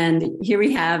 And here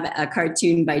we have a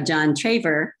cartoon by John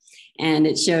Traver, and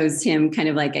it shows him kind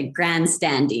of like a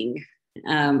grandstanding.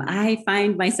 I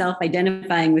find myself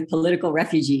identifying with political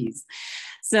refugees.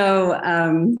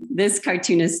 So this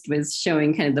cartoonist was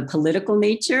showing kind of the political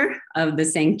nature of the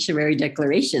sanctuary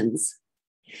declarations,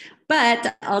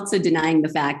 but also denying the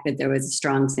fact that there was a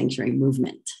strong sanctuary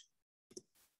movement.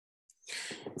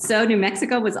 So New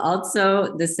Mexico was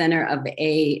also the center of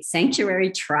a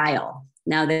sanctuary trial.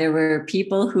 Now, there were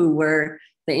people who were,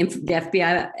 the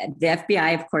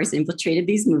FBI, of course, infiltrated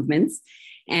these movements,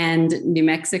 and New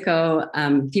Mexico,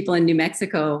 people in New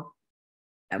Mexico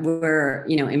were,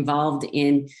 involved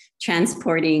in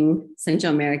transporting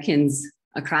Central Americans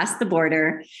across the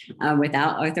border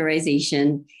without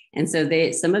authorization. And so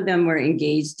some of them were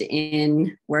engaged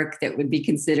in work that would be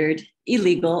considered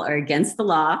illegal or against the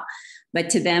law,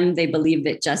 but to them, they believed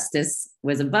that justice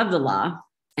was above the law.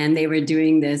 And they were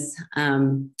doing this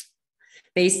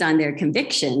based on their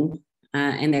conviction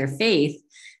and their faith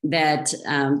that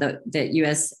that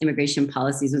U.S. immigration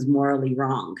policies was morally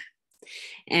wrong.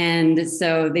 And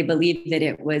so they believed that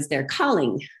it was their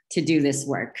calling to do this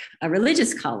work, a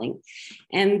religious calling.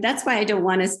 And that's why I don't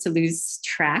want us to lose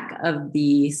track of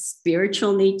the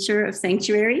spiritual nature of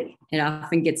sanctuary. It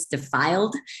often gets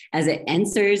defiled as it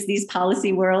enters these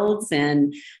policy worlds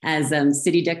and as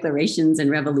city declarations and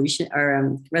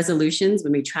resolutions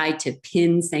when we try to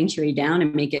pin sanctuary down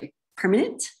and make it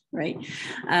permanent, right?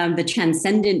 The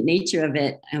transcendent nature of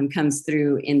it comes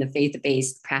through in the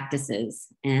faith-based practices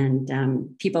and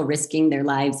people risking their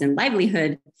lives and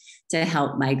livelihood to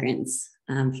help migrants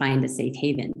find a safe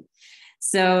haven.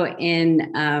 So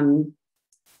in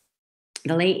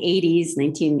the late 80s,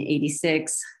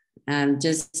 1986,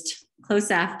 just close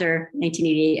after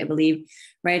 1988, I believe,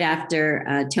 right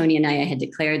after Tony and I had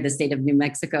declared the state of New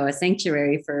Mexico a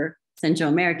sanctuary for Central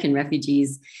American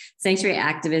refugees. Sanctuary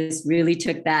activists really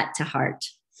took that to heart.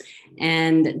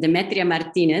 And Demetria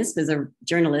Martinez was a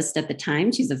journalist at the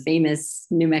time. She's a famous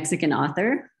New Mexican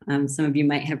author. Some of you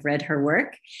might have read her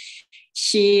work.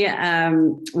 She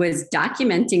was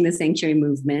documenting the sanctuary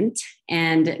movement,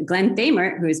 and Glenn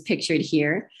Thamert, who is pictured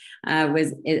here,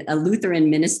 was a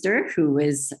Lutheran minister who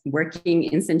was working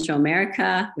in Central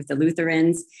America with the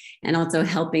Lutherans and also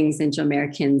helping Central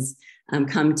Americans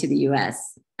come to the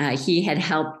US. He had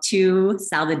helped 2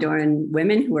 Salvadoran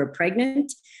women who were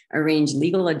pregnant arrange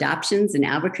legal adoptions in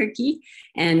Albuquerque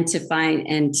and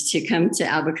to come to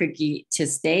Albuquerque to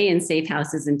stay in safe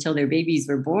houses until their babies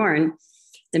were born.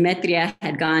 Demetria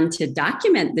had gone to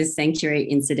document this sanctuary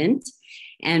incident,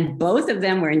 and both of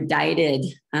them were indicted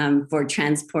for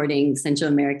transporting Central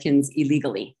Americans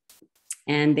illegally.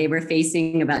 And they were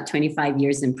facing about 25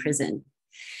 years in prison.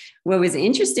 What was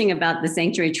interesting about the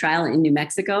sanctuary trial in New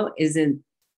Mexico is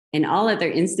in all other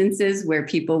instances where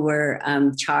people were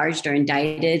charged or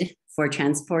indicted for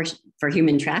transport, for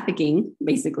human trafficking,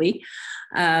 basically,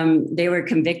 they were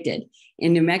convicted.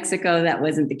 In New Mexico, that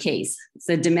wasn't the case.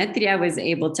 So Demetria was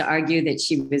able to argue that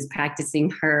she was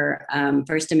practicing her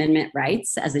First Amendment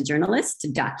rights as a journalist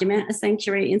to document a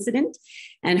sanctuary incident,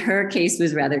 and her case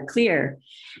was rather clear.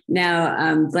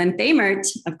 Now, Glenn Thamert,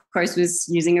 of course, was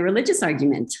using a religious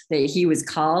argument that he was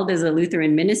called as a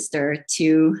Lutheran minister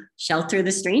to shelter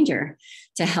the stranger,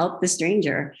 to help the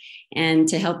stranger, and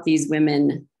to help these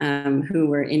women who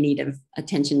were in need of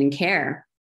attention and care.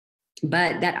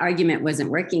 But that argument wasn't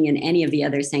working in any of the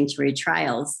other sanctuary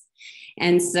trials.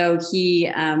 And so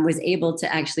he was able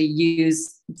to actually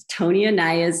use Tony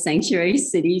Anaya's sanctuary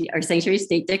city or sanctuary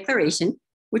state declaration,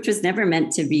 which was never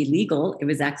meant to be legal. It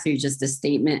was actually just a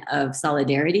statement of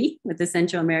solidarity with the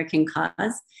Central American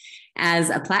cause,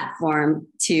 as a platform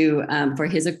for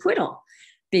his acquittal.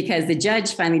 Because the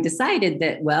judge finally decided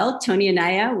that, well, Tony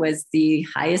Anaya was the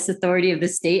highest authority of the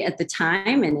state at the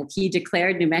time, and if he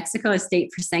declared New Mexico a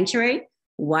state for sanctuary,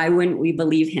 why wouldn't we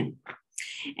believe him?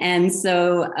 And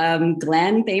so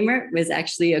Glenn Thamert was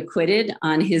actually acquitted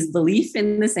on his belief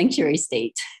in the sanctuary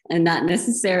state and not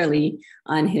necessarily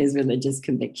on his religious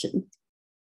conviction.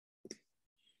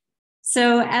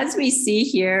 So as we see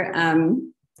here,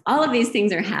 all of these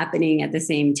things are happening at the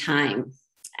same time.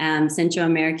 Central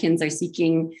Americans are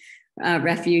seeking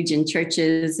refuge in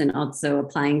churches and also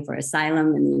applying for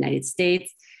asylum in the United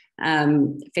States.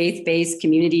 Faith-based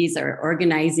communities are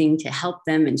organizing to help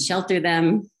them and shelter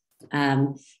them.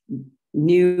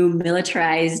 New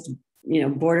militarized,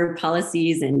 border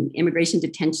policies and immigration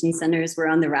detention centers were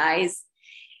on the rise.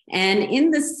 And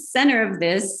in the center of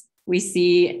this, we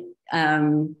see a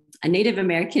Native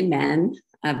American man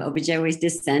of Ojibwe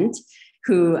descent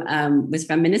who was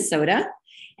from Minnesota.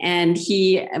 And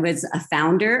he was a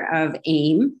founder of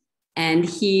Aimee, and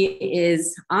he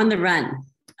is on the run,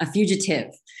 a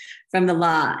fugitive from the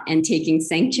law and taking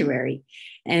sanctuary.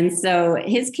 And so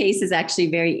his case is actually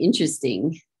very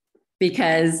interesting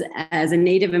because as a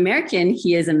Native American,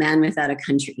 he is a man without a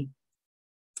country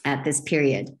at this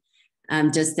period.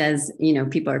 Just as,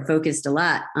 people are focused a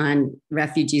lot on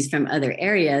refugees from other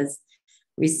areas,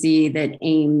 we see that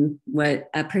Aimee,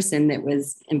 a person that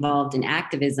was involved in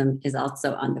activism, is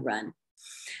also on the run.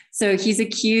 So he's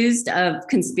accused of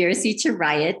conspiracy to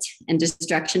riot and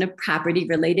destruction of property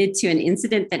related to an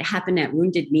incident that happened at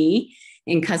Wounded Knee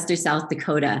in Custer, South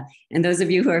Dakota. And those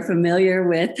of you who are familiar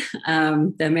with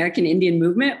the American Indian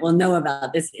movement will know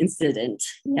about this incident,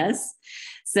 yes?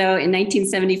 So in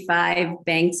 1975,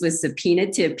 Banks was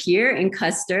subpoenaed to appear in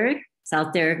Custer,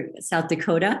 South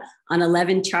Dakota, on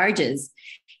 11 charges.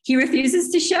 He refuses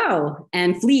to show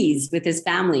and flees with his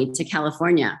family to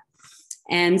California.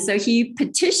 And so he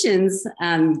petitions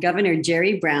Governor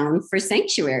Jerry Brown for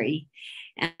sanctuary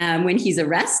when he's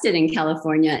arrested in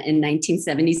California in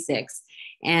 1976.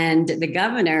 And the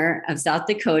governor of South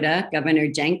Dakota, Governor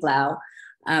Jank Lau,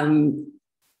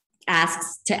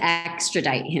 asks to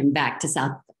extradite him back to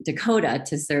South Dakota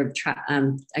to serve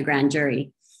a grand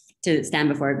jury, to stand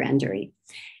before a grand jury.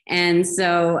 And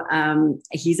so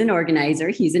he's an organizer,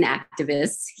 he's an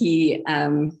activist. He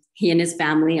and his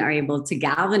family are able to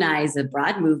galvanize a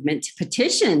broad movement to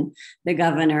petition the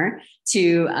governor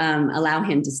to allow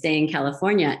him to stay in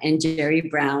California. And Jerry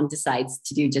Brown decides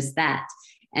to do just that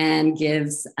and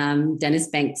gives Dennis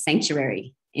Banks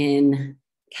sanctuary in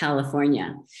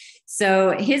California.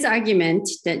 So his argument,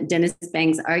 that Dennis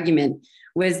Banks' argument,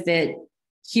 was that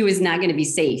he was not going to be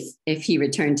safe if he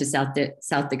returned to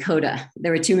South Dakota.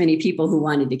 There were too many people who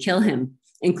wanted to kill him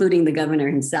including the governor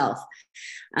himself.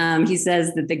 He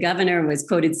says that the governor was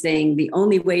quoted saying, "The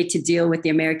only way to deal with the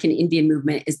American Indian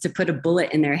movement is to put a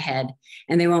bullet in their head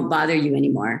and they won't bother you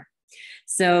anymore."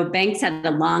 So Banks had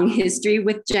a long history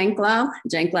with Janklau.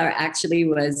 Janklau actually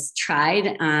was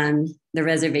tried on the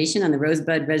reservation, on the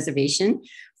Rosebud Reservation,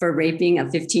 for raping a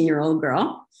 15-year-old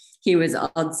girl. He was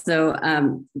also,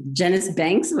 Janice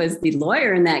Banks was the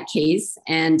lawyer in that case,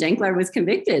 and Janklau was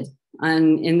convicted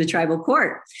in the tribal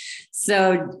court.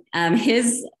 So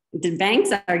the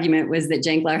Banks' argument was that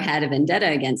Janklau had a vendetta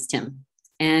against him,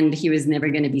 and he was never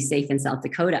going to be safe in South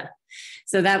Dakota.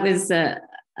 So that was the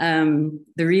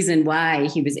reason why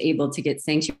he was able to get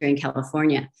sanctuary in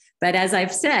California. But as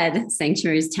I've said,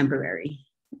 sanctuary is temporary,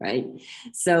 right?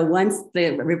 So once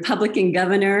the Republican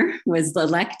governor was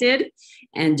elected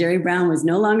and Jerry Brown was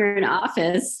no longer in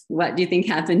office, what do you think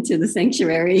happened to the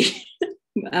sanctuary?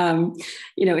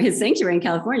 His sanctuary in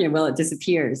California, well, it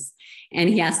disappears and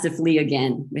he has to flee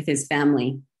again with his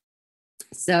family.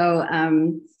 So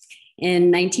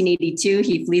in 1982,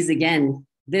 he flees again,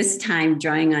 this time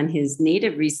drawing on his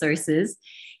native resources.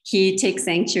 He takes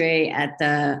sanctuary at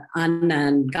the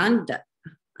Onondaga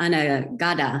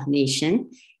Nation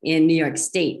in New York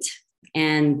State.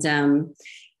 And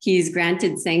he's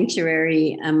granted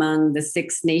sanctuary among the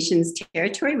Six Nations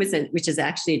territory, which is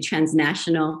actually a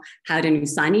transnational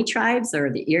Haudenosaunee tribes,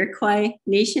 or the Iroquois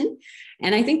Nation.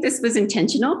 And I think this was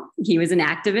intentional. He was an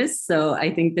activist, so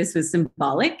I think this was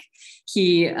symbolic.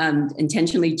 He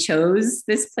intentionally chose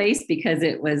this place because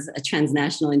it was a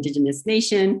transnational Indigenous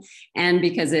nation, and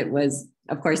because it was,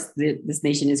 of course, this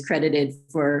nation is credited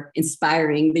for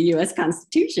inspiring the US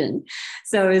Constitution.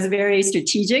 So it was very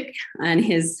strategic on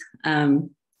his, to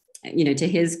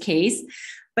his case.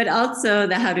 But also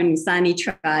the Haudenosaunee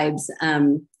tribes,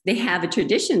 they have a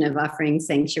tradition of offering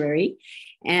sanctuary,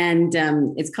 and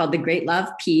it's called the Great Law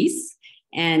of Peace.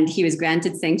 And he was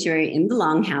granted sanctuary in the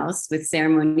Longhouse with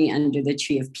ceremony under the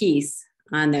Tree of Peace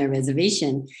on their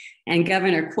reservation. And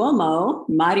Governor Cuomo,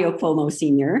 Mario Cuomo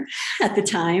Sr. at the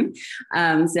time,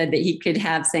 said that he could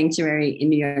have sanctuary in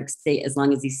New York State as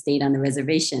long as he stayed on the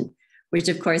reservation, which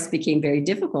of course became very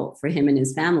difficult for him and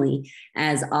his family,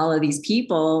 as all of these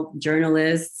people,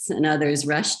 journalists and others,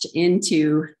 rushed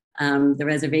into the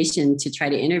reservation to try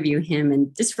to interview him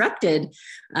and disrupted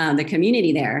the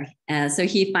community there. So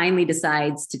he finally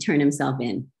decides to turn himself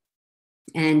in.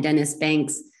 And Dennis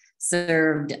Banks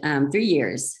served 3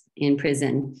 years in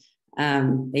prison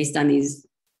based on these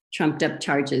trumped up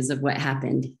charges of what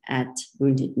happened at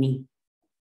Wounded Knee.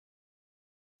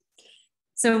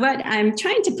 So what I'm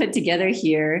trying to put together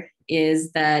here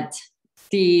is that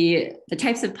the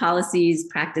types of policies,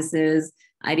 practices,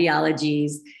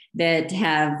 ideologies that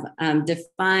have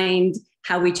defined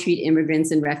how we treat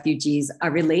immigrants and refugees are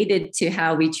related to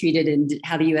how we treated and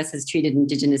how the US has treated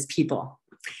Indigenous people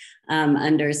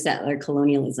under settler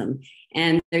colonialism.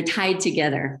 And they're tied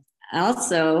together.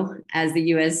 Also, as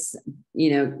the US,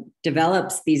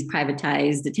 develops these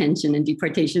privatized detention and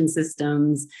deportation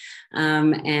systems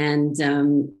and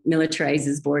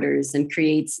militarizes borders and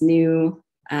creates new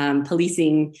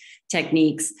policing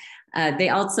techniques, they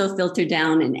also filter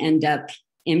down and end up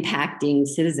impacting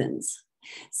citizens.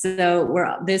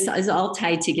 So this is all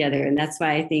tied together. And that's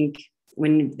why I think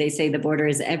when they say the border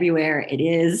is everywhere, it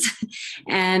is,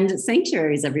 and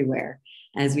sanctuary is everywhere,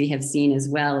 as we have seen as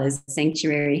well, as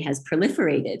sanctuary has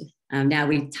proliferated. Now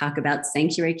we talk about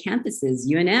sanctuary campuses.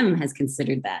 UNM has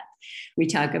considered that. We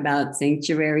talk about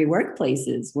sanctuary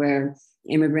workplaces where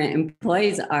immigrant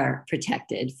employees are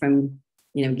protected from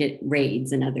get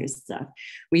raids and other stuff.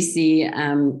 We see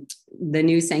the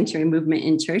new sanctuary movement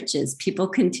in churches. People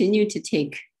continue to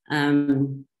take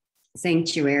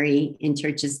sanctuary in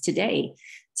churches today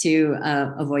to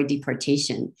avoid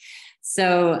deportation.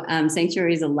 So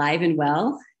sanctuary is alive and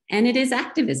well, and it is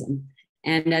activism.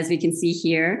 And as we can see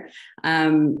here,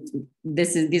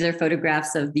 these are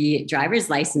photographs of the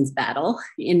driver's license battle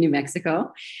in New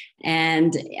Mexico,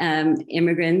 and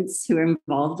immigrants who are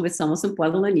involved with Somos un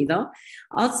Pueblo Unido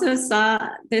also saw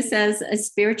this as a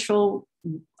spiritual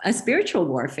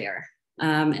warfare.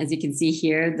 As you can see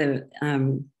here, the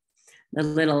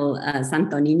little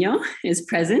Santo Niño is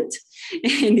present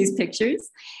in these pictures.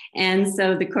 And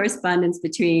so the correspondence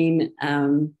between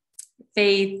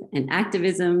faith and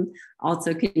activism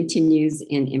also continues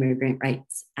in immigrant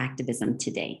rights activism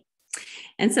today.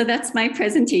 And so that's my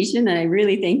presentation, and I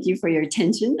really thank you for your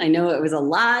attention. I know it was a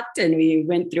lot, and we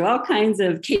went through all kinds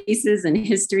of cases and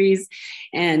histories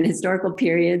and historical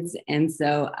periods. And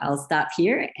so I'll stop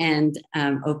here and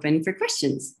open for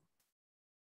questions.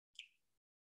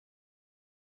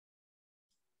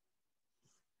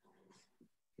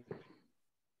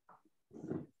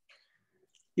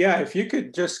 Yeah, if you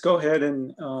could just go ahead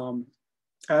and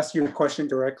ask your question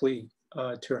directly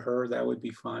to her, that would be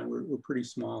fine. We're pretty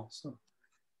small, so.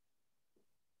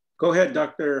 Go ahead,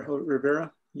 Dr.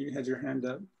 Rivera, you had your hand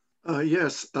up.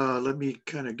 Yes, let me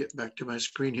kind of get back to my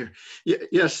screen here.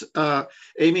 Yes,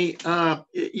 Aimee,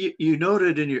 you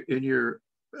noted in your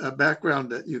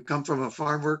background that you come from a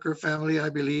farm worker family, I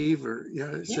believe, or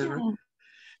et cetera.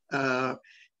 Yeah.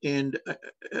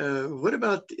 What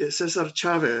about Cesar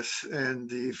Chavez and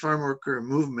the farm worker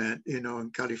movement, you know, in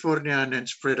California and then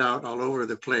spread out all over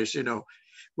the place? You know,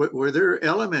 were there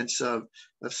elements of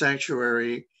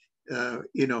sanctuary,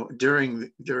 you know, during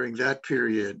that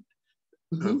period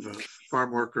of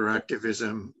farm worker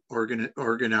activism,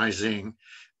 organizing,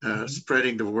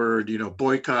 spreading the word, you know,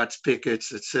 boycotts,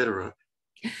 pickets, etc.?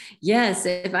 Yes,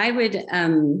 if I would,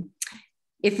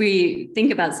 if we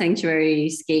think about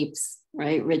Sanctuaryscapes,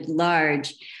 right, writ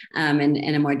large, and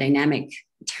a more dynamic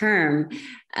term,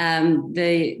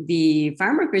 the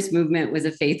farm workers movement was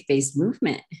a faith-based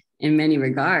movement in many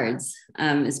regards,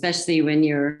 especially when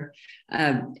you're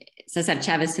Cesar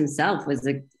Chavez himself was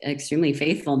an extremely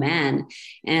faithful man.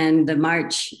 And the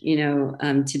march, you know,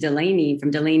 to Delaney,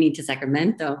 from Delaney to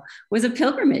Sacramento, was a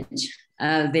pilgrimage.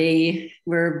 They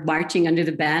were marching under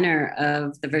the banner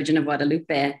of the Virgin of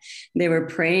Guadalupe. They were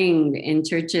praying in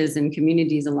churches and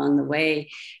communities along the way.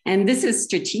 And this is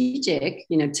strategic,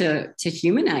 you know, to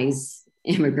humanize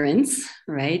immigrants,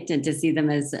 right? And to see them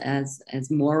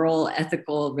as moral,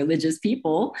 ethical, religious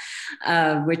people,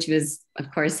 which was,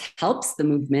 of course, helps the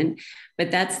movement.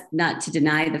 But that's not to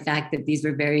deny the fact that these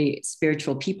were very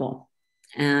spiritual people,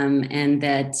 and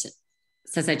that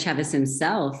Cesar Chavez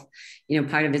himself, you know,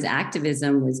 part of his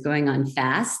activism was going on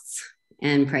fasts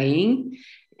and praying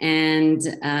and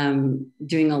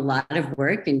doing a lot of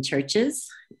work in churches.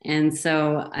 And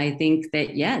so I think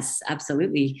that, yes,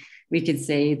 absolutely, we could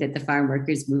say that the farm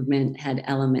workers movement had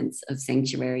elements of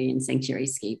sanctuary and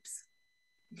Sanctuaryscapes.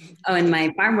 Oh, and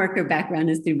my farm worker background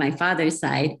is through my father's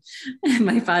side.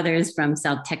 My father is from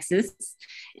South Texas,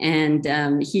 and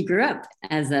he grew up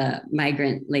as a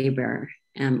migrant laborer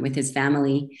with his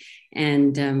family.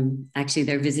 And actually,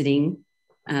 they're visiting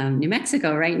New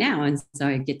Mexico right now, and so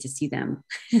I get to see them.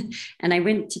 And I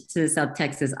went to South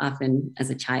Texas often as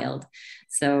a child,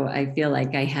 so I feel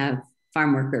like I have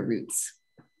farm worker roots.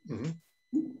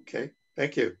 Okay,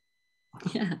 thank you.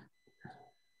 Yeah.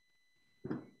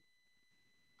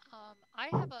 I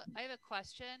have a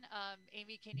question.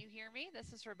 Aimee, can you hear me?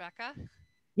 This is Rebecca.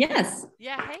 Yes.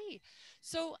 Yeah, hey.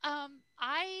 So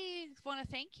I want to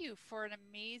thank you for an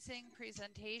amazing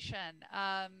presentation.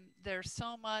 There's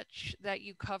so much that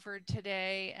you covered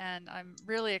today, and I'm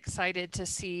really excited to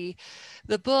see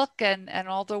the book and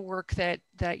all the work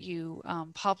that you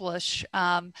publish.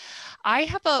 I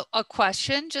have a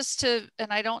question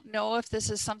and I don't know if this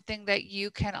is something that you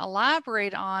can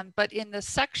elaborate on, but in the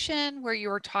section where you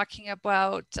were talking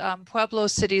about Pueblo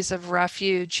cities of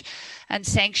refuge and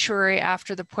sanctuary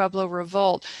after the Pueblo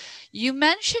Revolt, you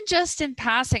mentioned just in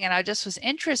passing, and I just was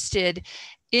interested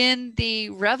in the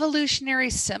revolutionary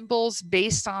symbols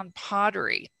based on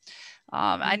pottery.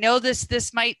 I know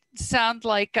this might sound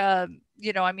like,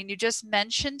 you know, I mean, you just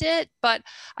mentioned it, but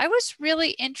I was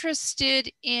really interested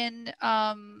in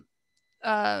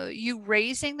you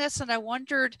raising this, and I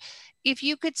wondered if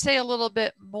you could say a little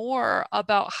bit more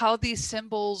about how these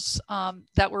symbols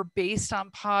that were based on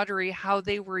pottery, how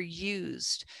they were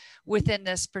used within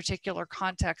this particular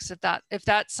context, if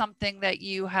that's something that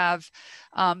you have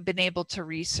been able to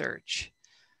research.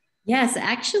 Yes,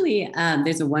 actually,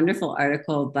 there's a wonderful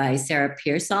article by Sarah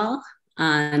Pearsall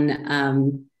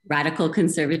on radical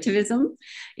conservatism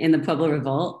in the Pueblo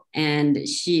Revolt. And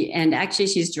actually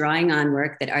she's drawing on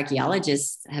work that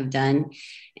archaeologists have done.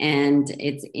 And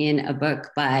it's in a book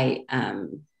by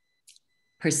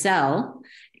Purcell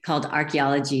called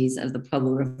Archaeologies of the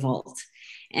Pueblo Revolt.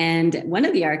 And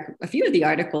a few of the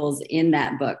articles in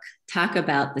that book talk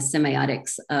about the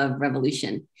semiotics of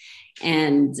revolution.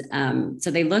 And so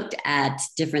they looked at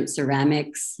different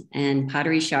ceramics and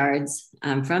pottery shards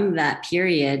from that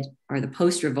period, or the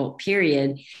post-revolt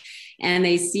period. And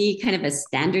they see kind of a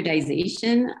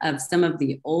standardization of some of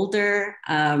the older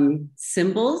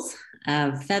symbols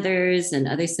of feathers and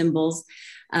other symbols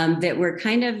that were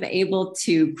kind of able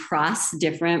to cross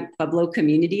different Pueblo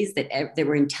communities, that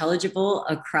were intelligible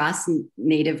across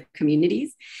Native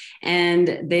communities.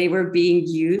 And they were being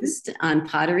used on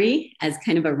pottery as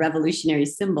kind of a revolutionary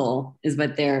symbol, is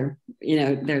what they're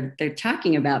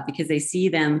talking about, because they see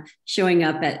them showing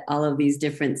up at all of these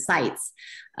different sites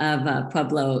of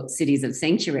Pueblo cities of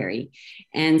sanctuary.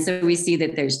 And so we see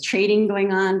that there's trading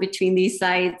going on between these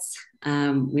sites.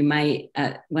 We might,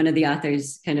 one of the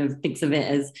authors kind of thinks of it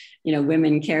as,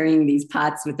 women carrying these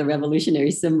pots with the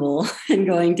revolutionary symbol and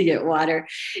going to get water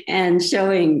and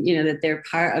showing, that they're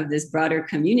part of this broader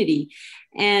community.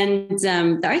 And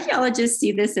the archaeologists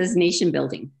see this as nation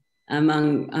building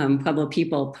among Pueblo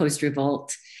people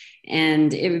post-revolt.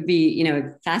 And it would be,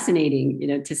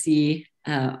 fascinating, to see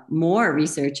more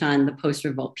research on the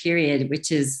post-revolt period,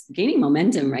 which is gaining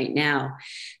momentum right now.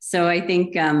 So I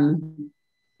think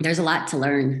there's a lot to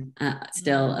learn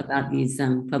still about these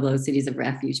Pueblo cities of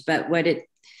refuge. But what it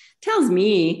tells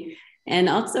me, and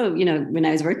also, when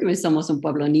I was working with Somos un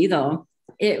Pueblo Unido,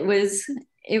 it was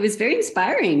very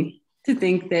inspiring to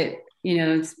think that,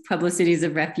 Pueblo cities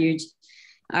of refuge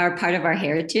are part of our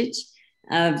heritage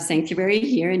of sanctuary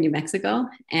here in New Mexico,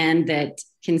 and that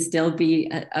can still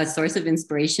be a source of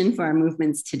inspiration for our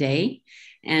movements today.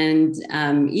 And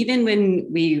even when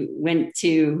we went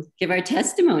to give our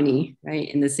testimony,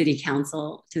 right, to the city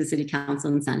council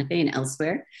in Santa Fe and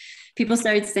elsewhere, people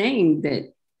started saying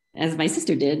that, as my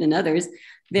sister did and others,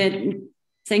 that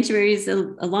sanctuary is a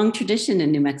long tradition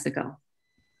in New Mexico.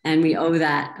 And we owe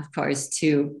that, of course,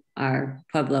 to our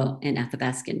Pueblo and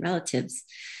Athabascan relatives.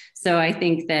 So I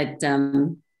think that,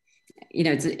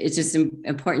 it's just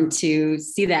important to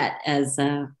see that as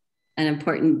an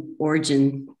important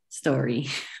origin story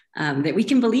that we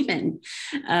can believe in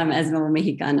as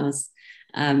Nuevomexicanos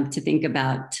to think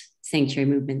about sanctuary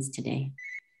movements today.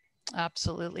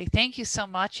 Absolutely. Thank you so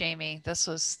much, Aimee. This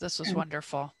was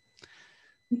wonderful.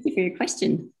 Thank you for your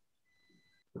question.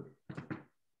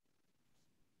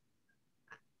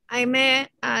 Aimee,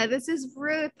 this is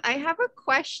Ruth. I have a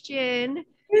question.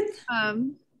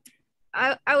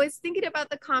 I was thinking about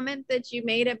the comment that you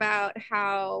made about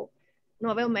how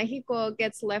Nuevo Mexico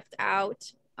gets left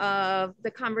out of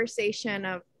the conversation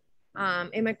of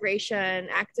immigration,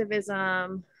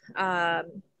 activism. I'm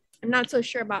not so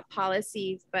sure about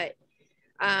policies, but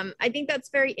I think that's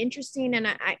very interesting. And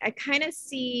I kind of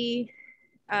see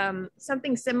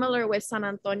something similar with San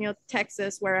Antonio,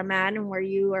 Texas, where I'm at and where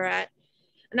you are at.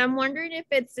 And I'm wondering if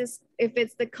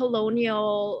it's the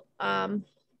colonial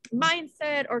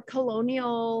mindset or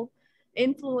colonial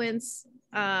influence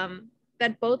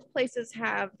that both places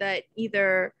have, that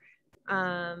either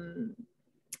I'm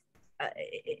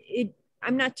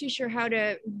not too sure how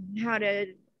to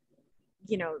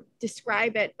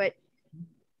describe it, but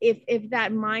if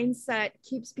that mindset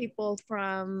keeps people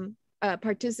from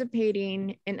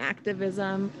participating in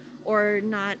activism or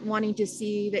not wanting to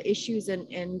see the issues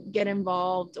and get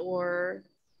involved, or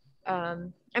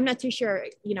I'm not too sure,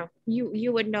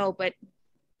 you would know, but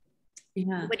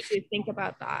yeah. What do you think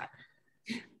about that?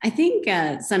 I think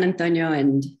San Antonio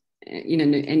and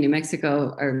New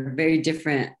Mexico are very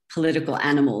different political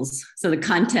animals. So the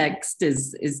context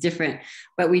is different,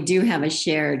 but we do have a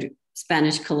shared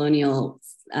Spanish colonial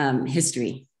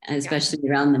history, especially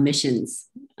around the missions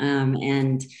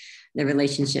and the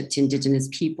relationship to Indigenous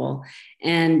people,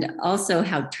 and also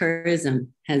how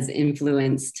tourism has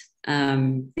influenced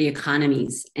the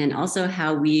economies, and also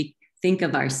how we think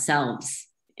of ourselves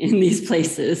in these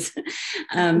places.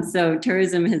 So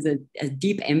tourism has a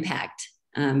deep impact,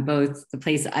 both the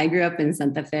place I grew up in,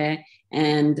 Santa Fe,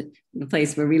 and the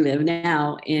place where we live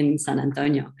now in San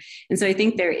Antonio. And so I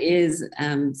think there is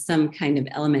some kind of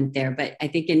element there, but I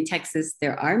think in Texas,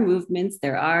 there are movements,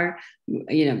 there are,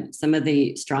 some of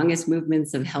the strongest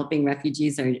movements of helping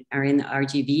refugees are in the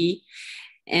RGV.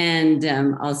 And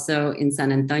also in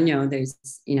San Antonio, there's,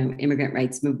 immigrant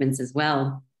rights movements as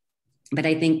well. But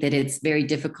I think that it's very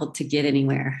difficult to get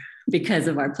anywhere because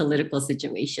of our political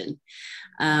situation.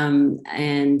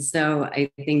 And so I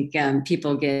think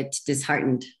people get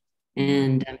disheartened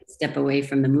and step away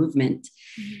from the movement.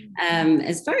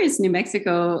 As far as New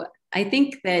Mexico, I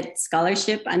think that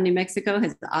scholarship on New Mexico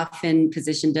has often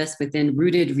positioned us within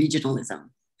rooted regionalism.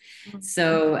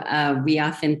 So we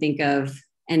often think of,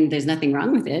 and there's nothing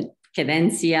wrong with it,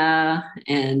 cadencia.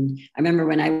 And I remember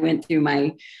when I went through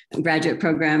my graduate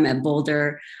program at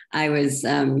Boulder, I was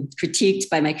critiqued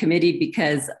by my committee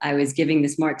because I was giving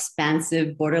this more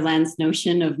expansive borderlands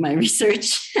notion of my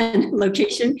research and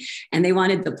location, and they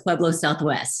wanted the Pueblo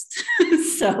Southwest.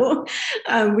 So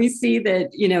we see that,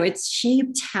 it's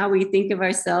shaped how we think of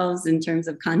ourselves in terms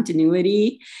of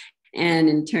continuity and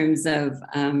in terms of,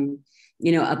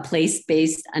 a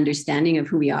place-based understanding of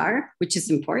who we are, which is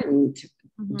important.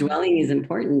 Dwelling is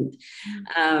important.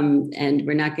 And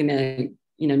we're not going to,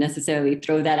 necessarily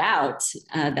throw that out.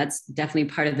 That's definitely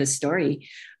part of the story.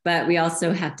 But we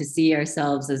also have to see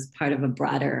ourselves as part of a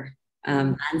broader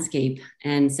landscape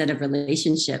and set of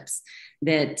relationships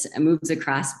that moves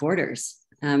across borders,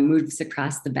 moves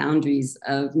across the boundaries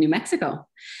of New Mexico.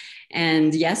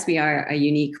 And yes, we are a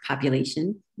unique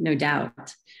population, no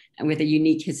doubt, and with a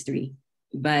unique history.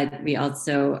 But we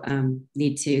also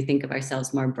need to think of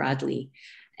ourselves more broadly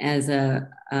as a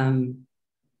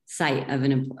site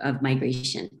of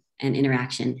migration and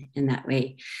interaction in that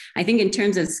way. I think in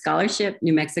terms of scholarship,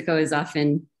 New Mexico is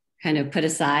often kind of put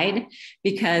aside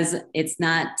because it's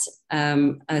not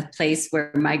a place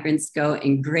where migrants go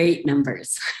in great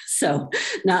numbers. So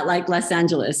not like Los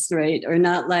Angeles, right? Or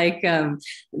not like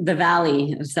the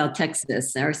Valley of South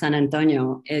Texas or San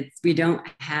Antonio. We don't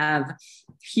have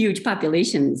huge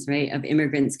populations, right, of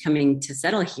immigrants coming to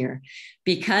settle here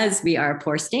because we are a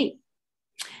poor state.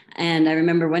 And I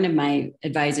remember one of my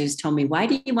advisors told me, why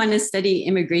do you want to study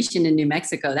immigration in New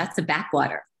Mexico? That's a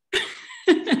backwater.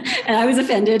 And I was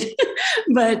offended.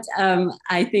 But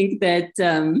I think that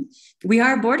we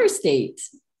are a border state.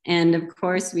 And of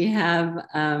course, we have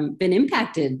been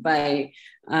impacted by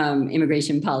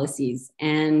immigration policies.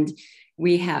 And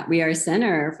we are a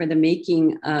center for the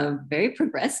making of very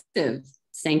progressive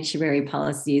sanctuary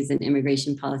policies and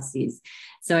immigration policies.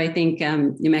 So I think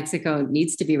New Mexico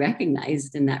needs to be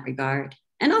recognized in that regard,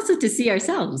 and also to see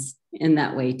ourselves in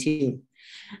that way too.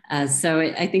 So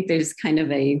I think there's kind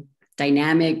of a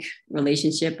dynamic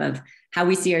relationship of how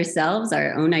we see ourselves,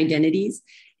 our own identities,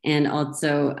 and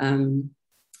also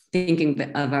thinking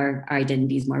of our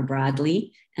identities more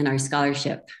broadly and our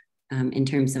scholarship in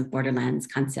terms of borderlands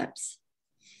concepts.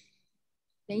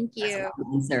 Thank you.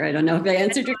 Sir, I don't know if I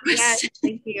answered your question. Yes,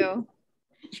 thank you.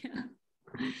 Yeah.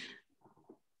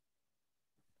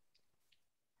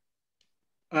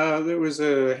 There was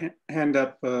a hand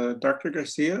up. Dr.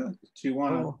 Garcia, do you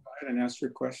want to go ahead and ask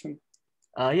your question?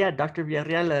 Yeah, Dr.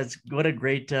 Villarreal, what a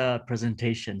great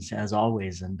presentation as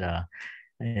always, and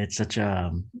it's such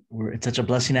a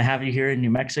blessing to have you here in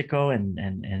New Mexico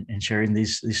and sharing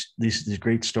these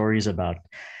great stories about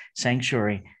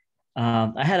sanctuary.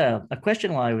 I had a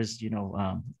question while I was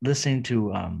listening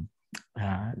to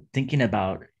thinking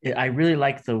about it. I really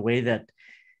like the way that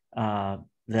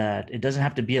that it doesn't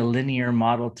have to be a linear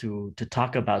model to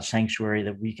talk about sanctuary,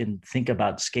 that we can think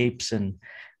about scapes and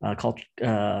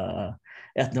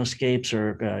ethnoscapes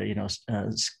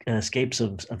or scapes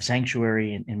of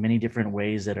sanctuary in many different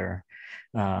ways that are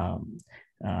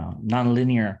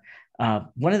nonlinear.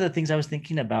 One of the things I was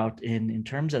thinking about in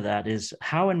terms of that is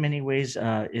how in many ways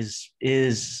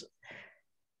is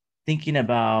thinking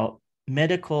about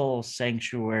medical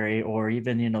sanctuary, or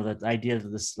even the idea of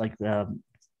this, like the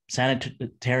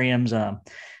sanitariums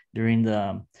during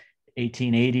the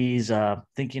 1880s,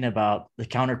 thinking about the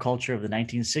counterculture of the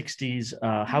 1960s.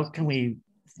 How can we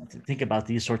think about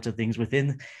these sorts of things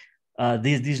within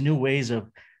these new ways of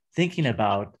thinking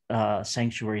about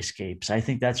sanctuaryscapes? I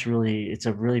think it's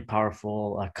a really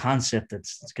powerful concept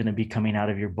that's going to be coming out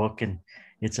of your book, and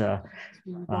it's a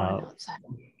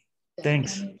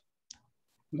thanks.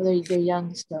 They're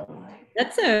young still.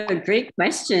 That's a great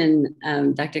question,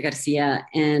 Dr. Garcia.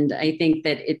 And I think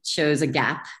that it shows a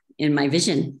gap in my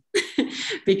vision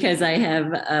because I have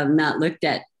not looked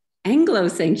at Anglo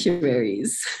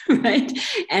sanctuaries, right?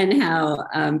 And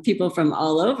how people from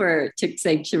all over took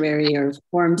sanctuary or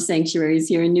formed sanctuaries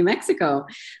here in New Mexico,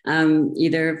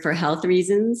 either for health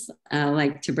reasons,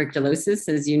 like tuberculosis,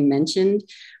 as you mentioned,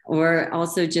 or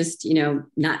also just,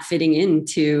 not fitting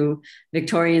into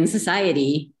Victorian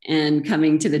society and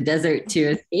coming to the desert to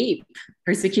escape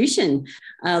persecution.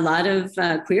 A lot of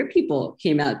queer people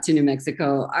came out to New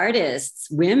Mexico, artists,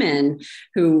 women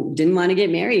who didn't want to get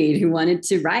married, who wanted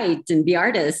to write and be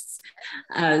artists.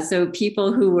 So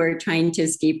people who were trying to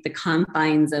escape the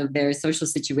confines of their social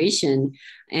situation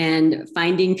and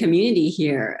finding community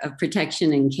here of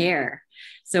protection and care.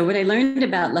 So what I learned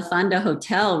about La Fonda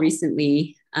Hotel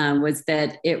recently was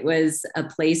that it was a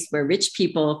place where rich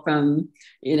people from,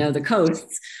 the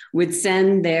coasts would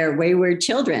send their wayward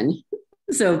children.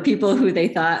 So people who they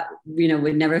thought,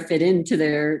 would never fit into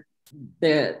their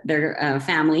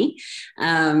family,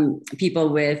 people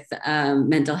with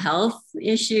mental health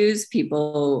issues,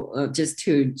 people just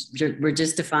who were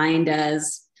just defined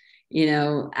as,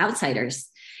 outsiders.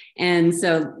 And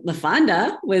so La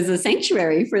Fonda was a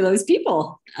sanctuary for those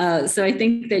people. So I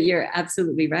think that you're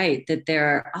absolutely right, that there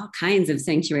are all kinds of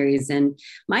sanctuaries. And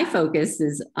my focus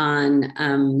is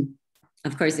on,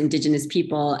 of course, Indigenous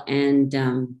people and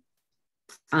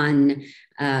on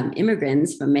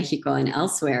immigrants from Mexico and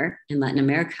elsewhere in Latin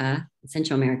America,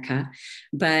 Central America.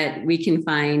 But we can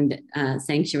find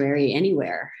sanctuary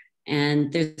anywhere.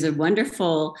 And there's a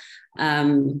wonderful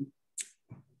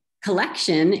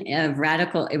collection of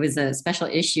it was a special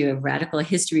issue of Radical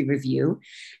History Review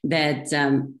that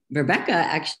Rebecca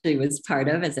actually was part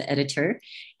of as an editor.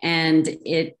 And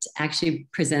it actually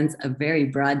presents a very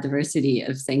broad diversity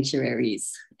of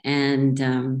sanctuaries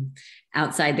and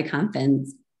outside the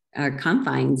confines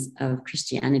of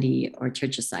Christianity or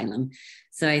church asylum.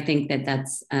 So I think that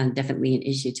that's definitely an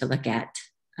issue to look at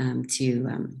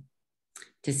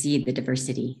to see the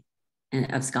diversity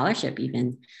of scholarship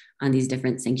even on these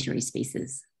different sanctuary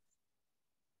spaces.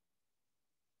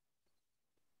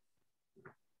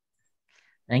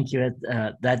 Thank you.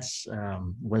 That's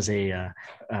was a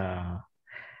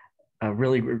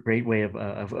really great way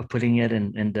of putting it,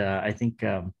 and I think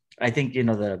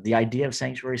the idea of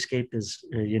Sanctuaryscape is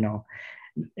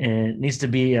it needs to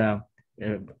be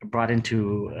brought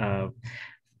into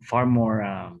far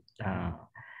more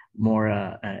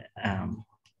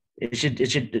it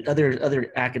should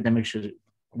other academics should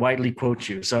widely quote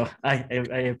you. So I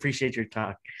appreciate your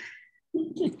talk.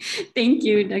 Thank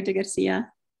you, Dr.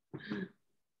 Garcia.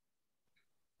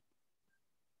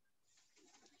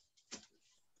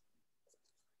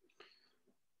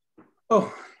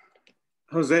 Oh,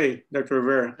 Jose, Dr.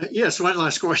 Rivera. Yes, one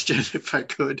last question, if I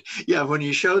could. Yeah, when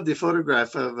you showed the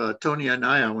photograph of Tony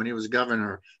Anaya when he was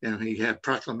governor, and he had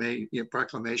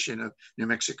proclamation of New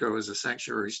Mexico as a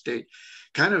sanctuary state,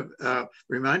 kind of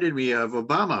reminded me of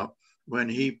Obama when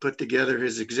he put together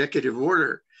his executive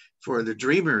order for the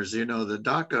Dreamers, the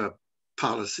DACA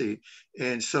policy.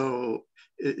 And so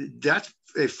that's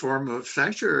a form of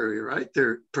sanctuary, right?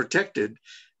 They're protected.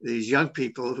 These young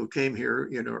people who came here,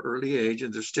 early age,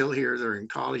 and they're still here, they're in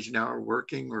college now or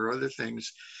working or other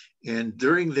things. And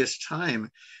during this time,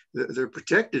 they're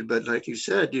protected. But like you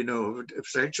said,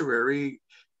 sanctuary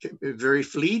very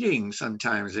fleeting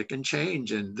sometimes. It can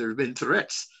change, and there have been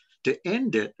threats to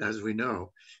end it, as we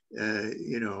know.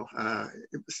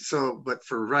 But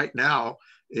for right now,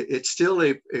 it's still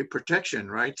a protection,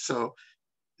 right? So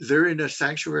they're in a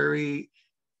sanctuary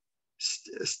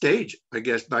stage, I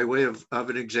guess, by way of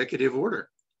an executive order.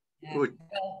 Yeah. We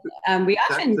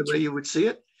often, that's the way you would see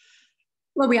it?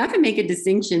 Well, we often make a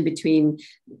distinction between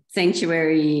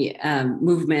sanctuary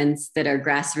movements that are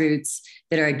grassroots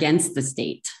that are against the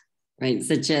state, right?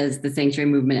 Such as the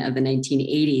sanctuary movement of the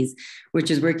 1980s,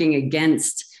 which is working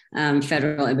against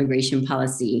federal immigration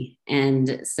policy.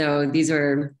 And so these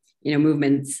were,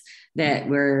 movements that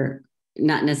were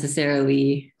not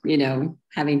necessarily,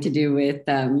 having to do with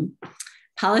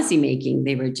policy making.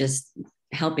 They were just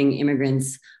helping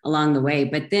immigrants along the way.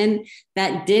 But then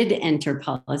that did enter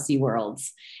policy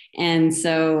worlds. And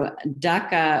so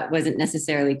DACA wasn't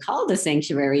necessarily called a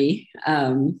sanctuary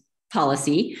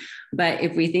policy, but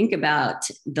if we think about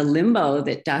the limbo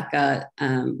that DACA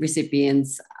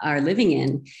recipients are living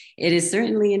in, it is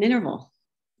certainly an interval,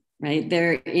 right?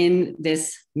 They're in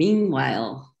this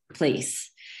meanwhile place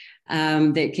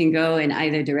that can go in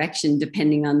either direction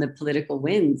depending on the political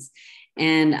winds.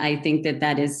 And I think that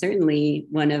that is certainly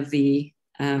one of the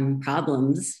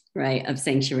problems, right, of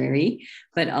sanctuary,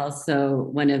 but also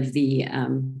one of the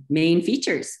main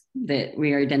features that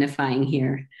we are identifying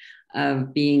here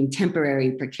of being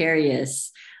temporary,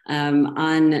 precarious,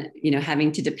 on,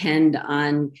 having to depend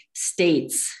on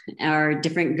states or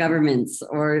different governments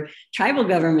or tribal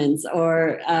governments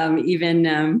or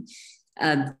even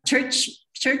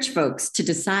church folks to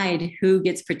decide who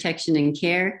gets protection and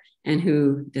care and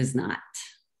who does not.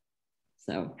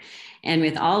 So, and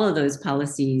with all of those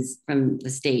policies from the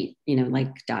state, like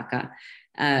DACA,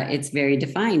 it's very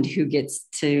defined who gets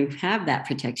to have that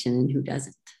protection and who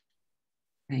doesn't,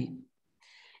 right?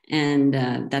 And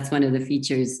that's one of the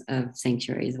features of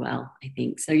sanctuary as well, I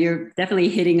think. So you're definitely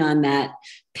hitting on that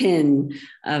pin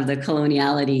of the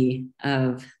coloniality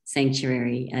of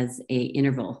sanctuary as a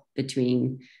interval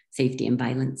between safety and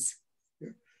violence.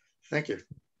 Thank you.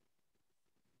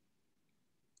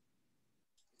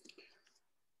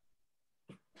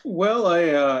 Well,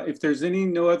 if there's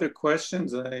no other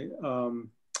questions,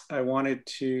 I wanted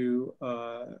to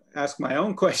ask my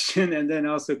own question and then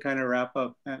also kind of wrap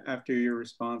up after your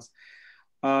response.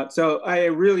 So I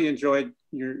really enjoyed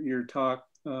your talk,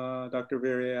 Dr.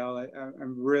 Villarreal.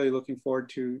 I'm really looking forward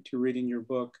to reading your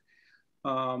book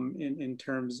in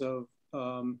terms of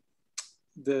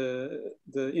the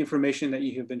information that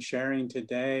you have been sharing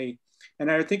today.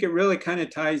 And I think it really kind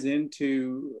of ties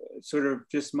into sort of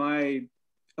just my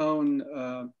own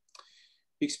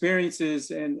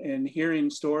experiences and hearing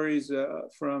stories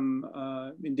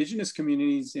from Indigenous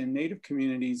communities and Native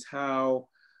communities, how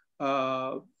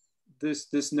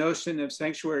this notion of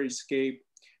Sanctuaryscape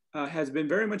has been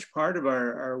very much part of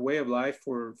our way of life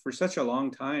for such a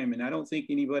long time. And I don't think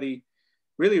anybody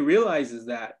really realizes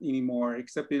that anymore,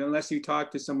 except unless you talk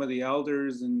to some of the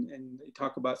elders and they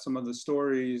talk about some of the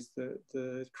stories,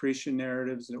 the creation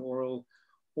narratives and oral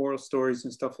stories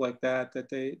and stuff like that, that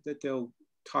they'll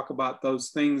talk about those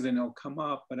things and they'll come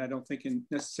up, but I don't think it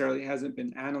necessarily hasn't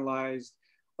been analyzed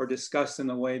or discussed in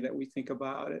the way that we think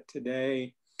about it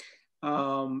today.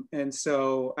 And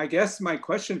so I guess my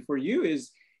question for you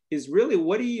is really,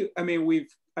 what do you, I mean,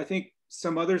 I think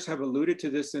some others have alluded to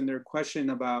this in their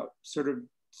question about sort of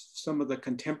some of the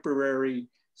contemporary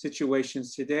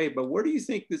situations today, but where do you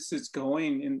think this is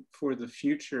going for the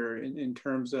future in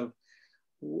terms of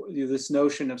this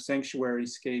notion of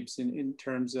sanctuaryscapes, in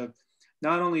terms of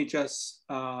not only just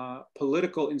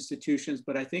political institutions,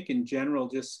 but I think in general,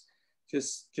 just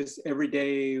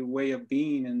everyday way of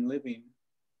being and living?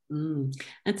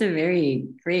 That's a very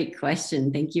great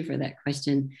question. Thank you for that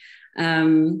question.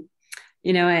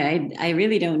 You know, I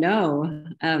really don't know.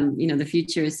 You know, the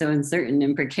future is so uncertain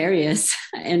and precarious.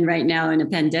 And right now in a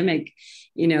pandemic,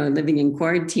 you know, living in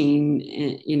quarantine,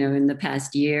 you know, in the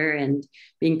past year and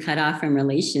being cut off from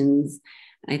relations,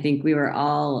 I think we were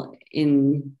all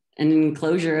in an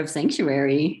enclosure of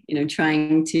sanctuary, you know,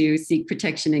 trying to seek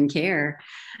protection and care.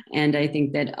 And I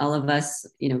think that all of us,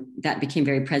 you know, that became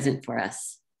very present for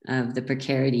us, of the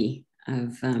precarity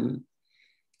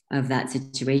of that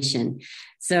situation.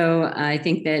 So I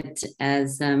think that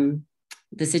as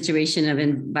the situation of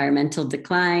environmental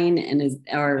decline and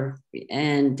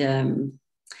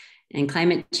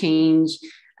climate change,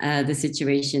 the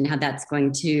situation, how that's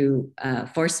going to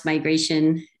force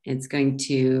migration, it's going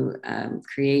to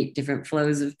create different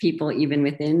flows of people even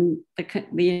within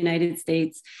the United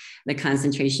States. The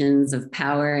concentrations of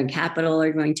power and capital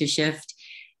are going to shift,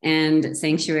 and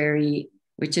sanctuary,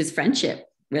 which is friendship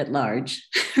writ large,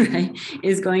 right,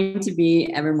 is going to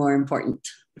be ever more important.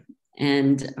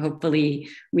 And hopefully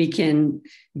we can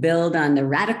build on the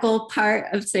radical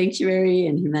part of sanctuary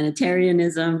and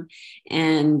humanitarianism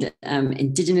and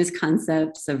Indigenous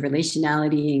concepts of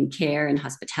relationality and care and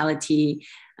hospitality,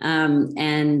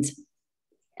 and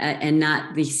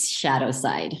not the shadow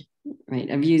side, right,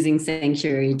 of using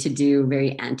sanctuary to do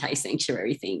very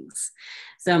anti-sanctuary things.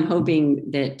 So I'm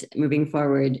hoping that moving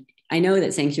forward, I know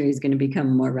that sanctuary is going to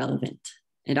become more relevant.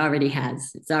 It already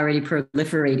has. It's already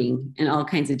proliferating in all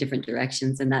kinds of different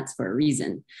directions, and that's for a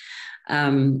reason.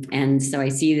 And so I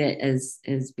see that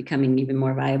as becoming even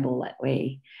more viable that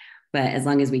way. But as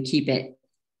long as we keep it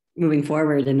moving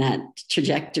forward in that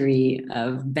trajectory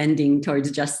of bending towards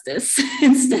justice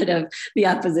instead of the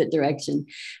opposite direction.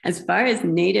 As far as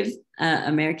Native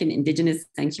American Indigenous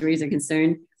sanctuaries are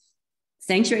concerned,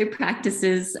 sanctuary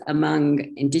practices among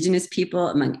Indigenous people,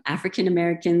 among African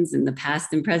Americans in the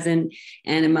past and present,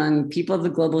 and among people of the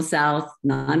global South,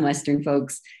 non-Western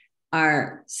folks,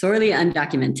 are sorely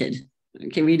undocumented.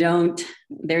 Okay,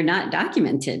 they're not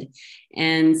documented.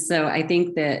 And so I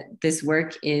think that this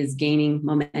work is gaining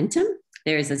momentum.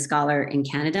 There is a scholar in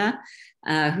Canada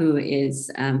who is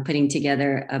putting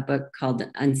together a book called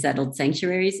Unsettled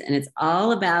Sanctuaries, and it's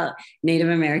all about Native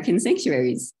American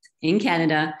sanctuaries in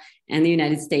Canada and the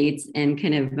United States, and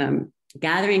kind of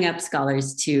gathering up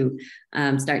scholars to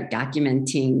start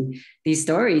documenting these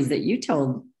stories that you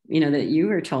told, that you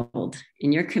were told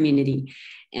in your community.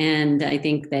 And I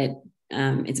think that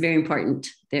it's very important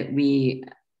that we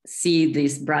see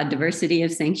this broad diversity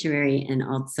of sanctuary and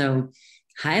also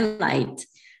highlight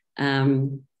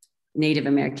Native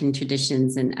American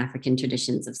traditions and African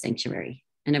traditions of sanctuary.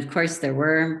 And of course, there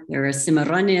were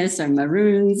Cimarrones or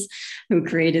Maroons who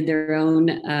created their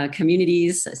own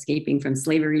communities escaping from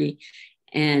slavery.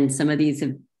 And some of these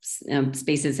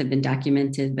spaces have been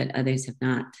documented, but others have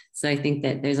not. So I think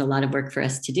that there's a lot of work for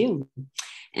us to do.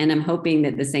 And I'm hoping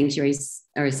that the sanctuaries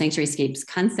or sanctuaryscapes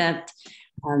concept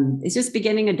is just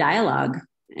beginning a dialogue.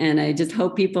 And I just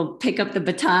hope people pick up the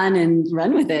baton and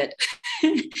run with it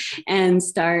and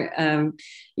start,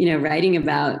 writing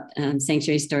about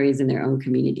sanctuary stories in their own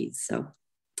communities. So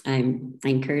I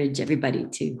encourage everybody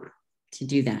to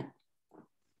do that.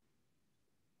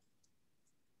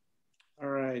 All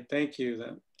right, thank you.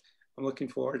 I'm looking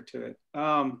forward to it.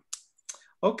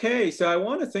 Okay, so I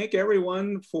want to thank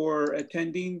everyone for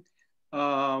attending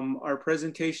our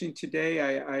presentation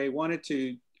today. I wanted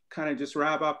to kind of just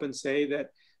wrap up and say that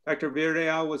Dr.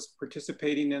 Villarreal was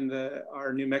participating in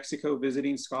our New Mexico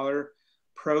Visiting Scholar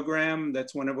program.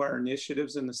 That's one of our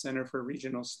initiatives in the Center for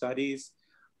Regional Studies.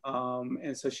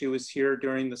 And so she was here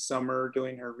during the summer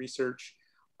doing her research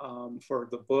for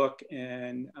the book.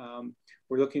 And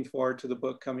we're looking forward to the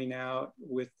book coming out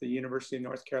with the University of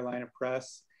North Carolina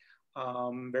Press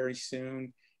very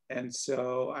soon. And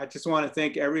so I just want to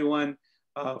thank everyone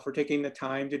for taking the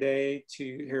time today to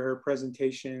hear her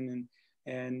presentation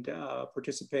and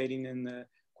participating in the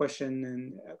question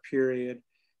and period.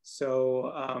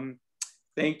 So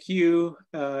thank you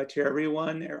to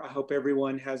everyone. I hope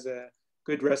everyone has a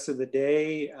good rest of the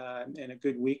day and a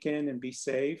good weekend, and be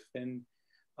safe. And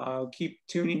keep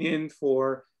tuning in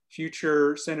for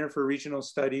future Center for Regional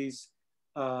Studies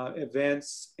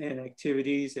events and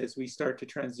activities as we start to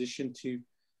transition to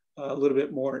a little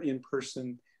bit more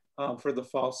in-person for the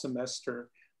fall semester.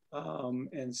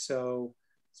 And so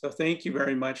thank you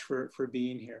very much for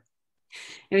being here.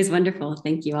 It was wonderful.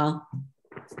 Thank you all.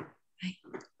 Bye. Thank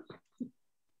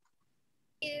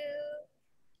you.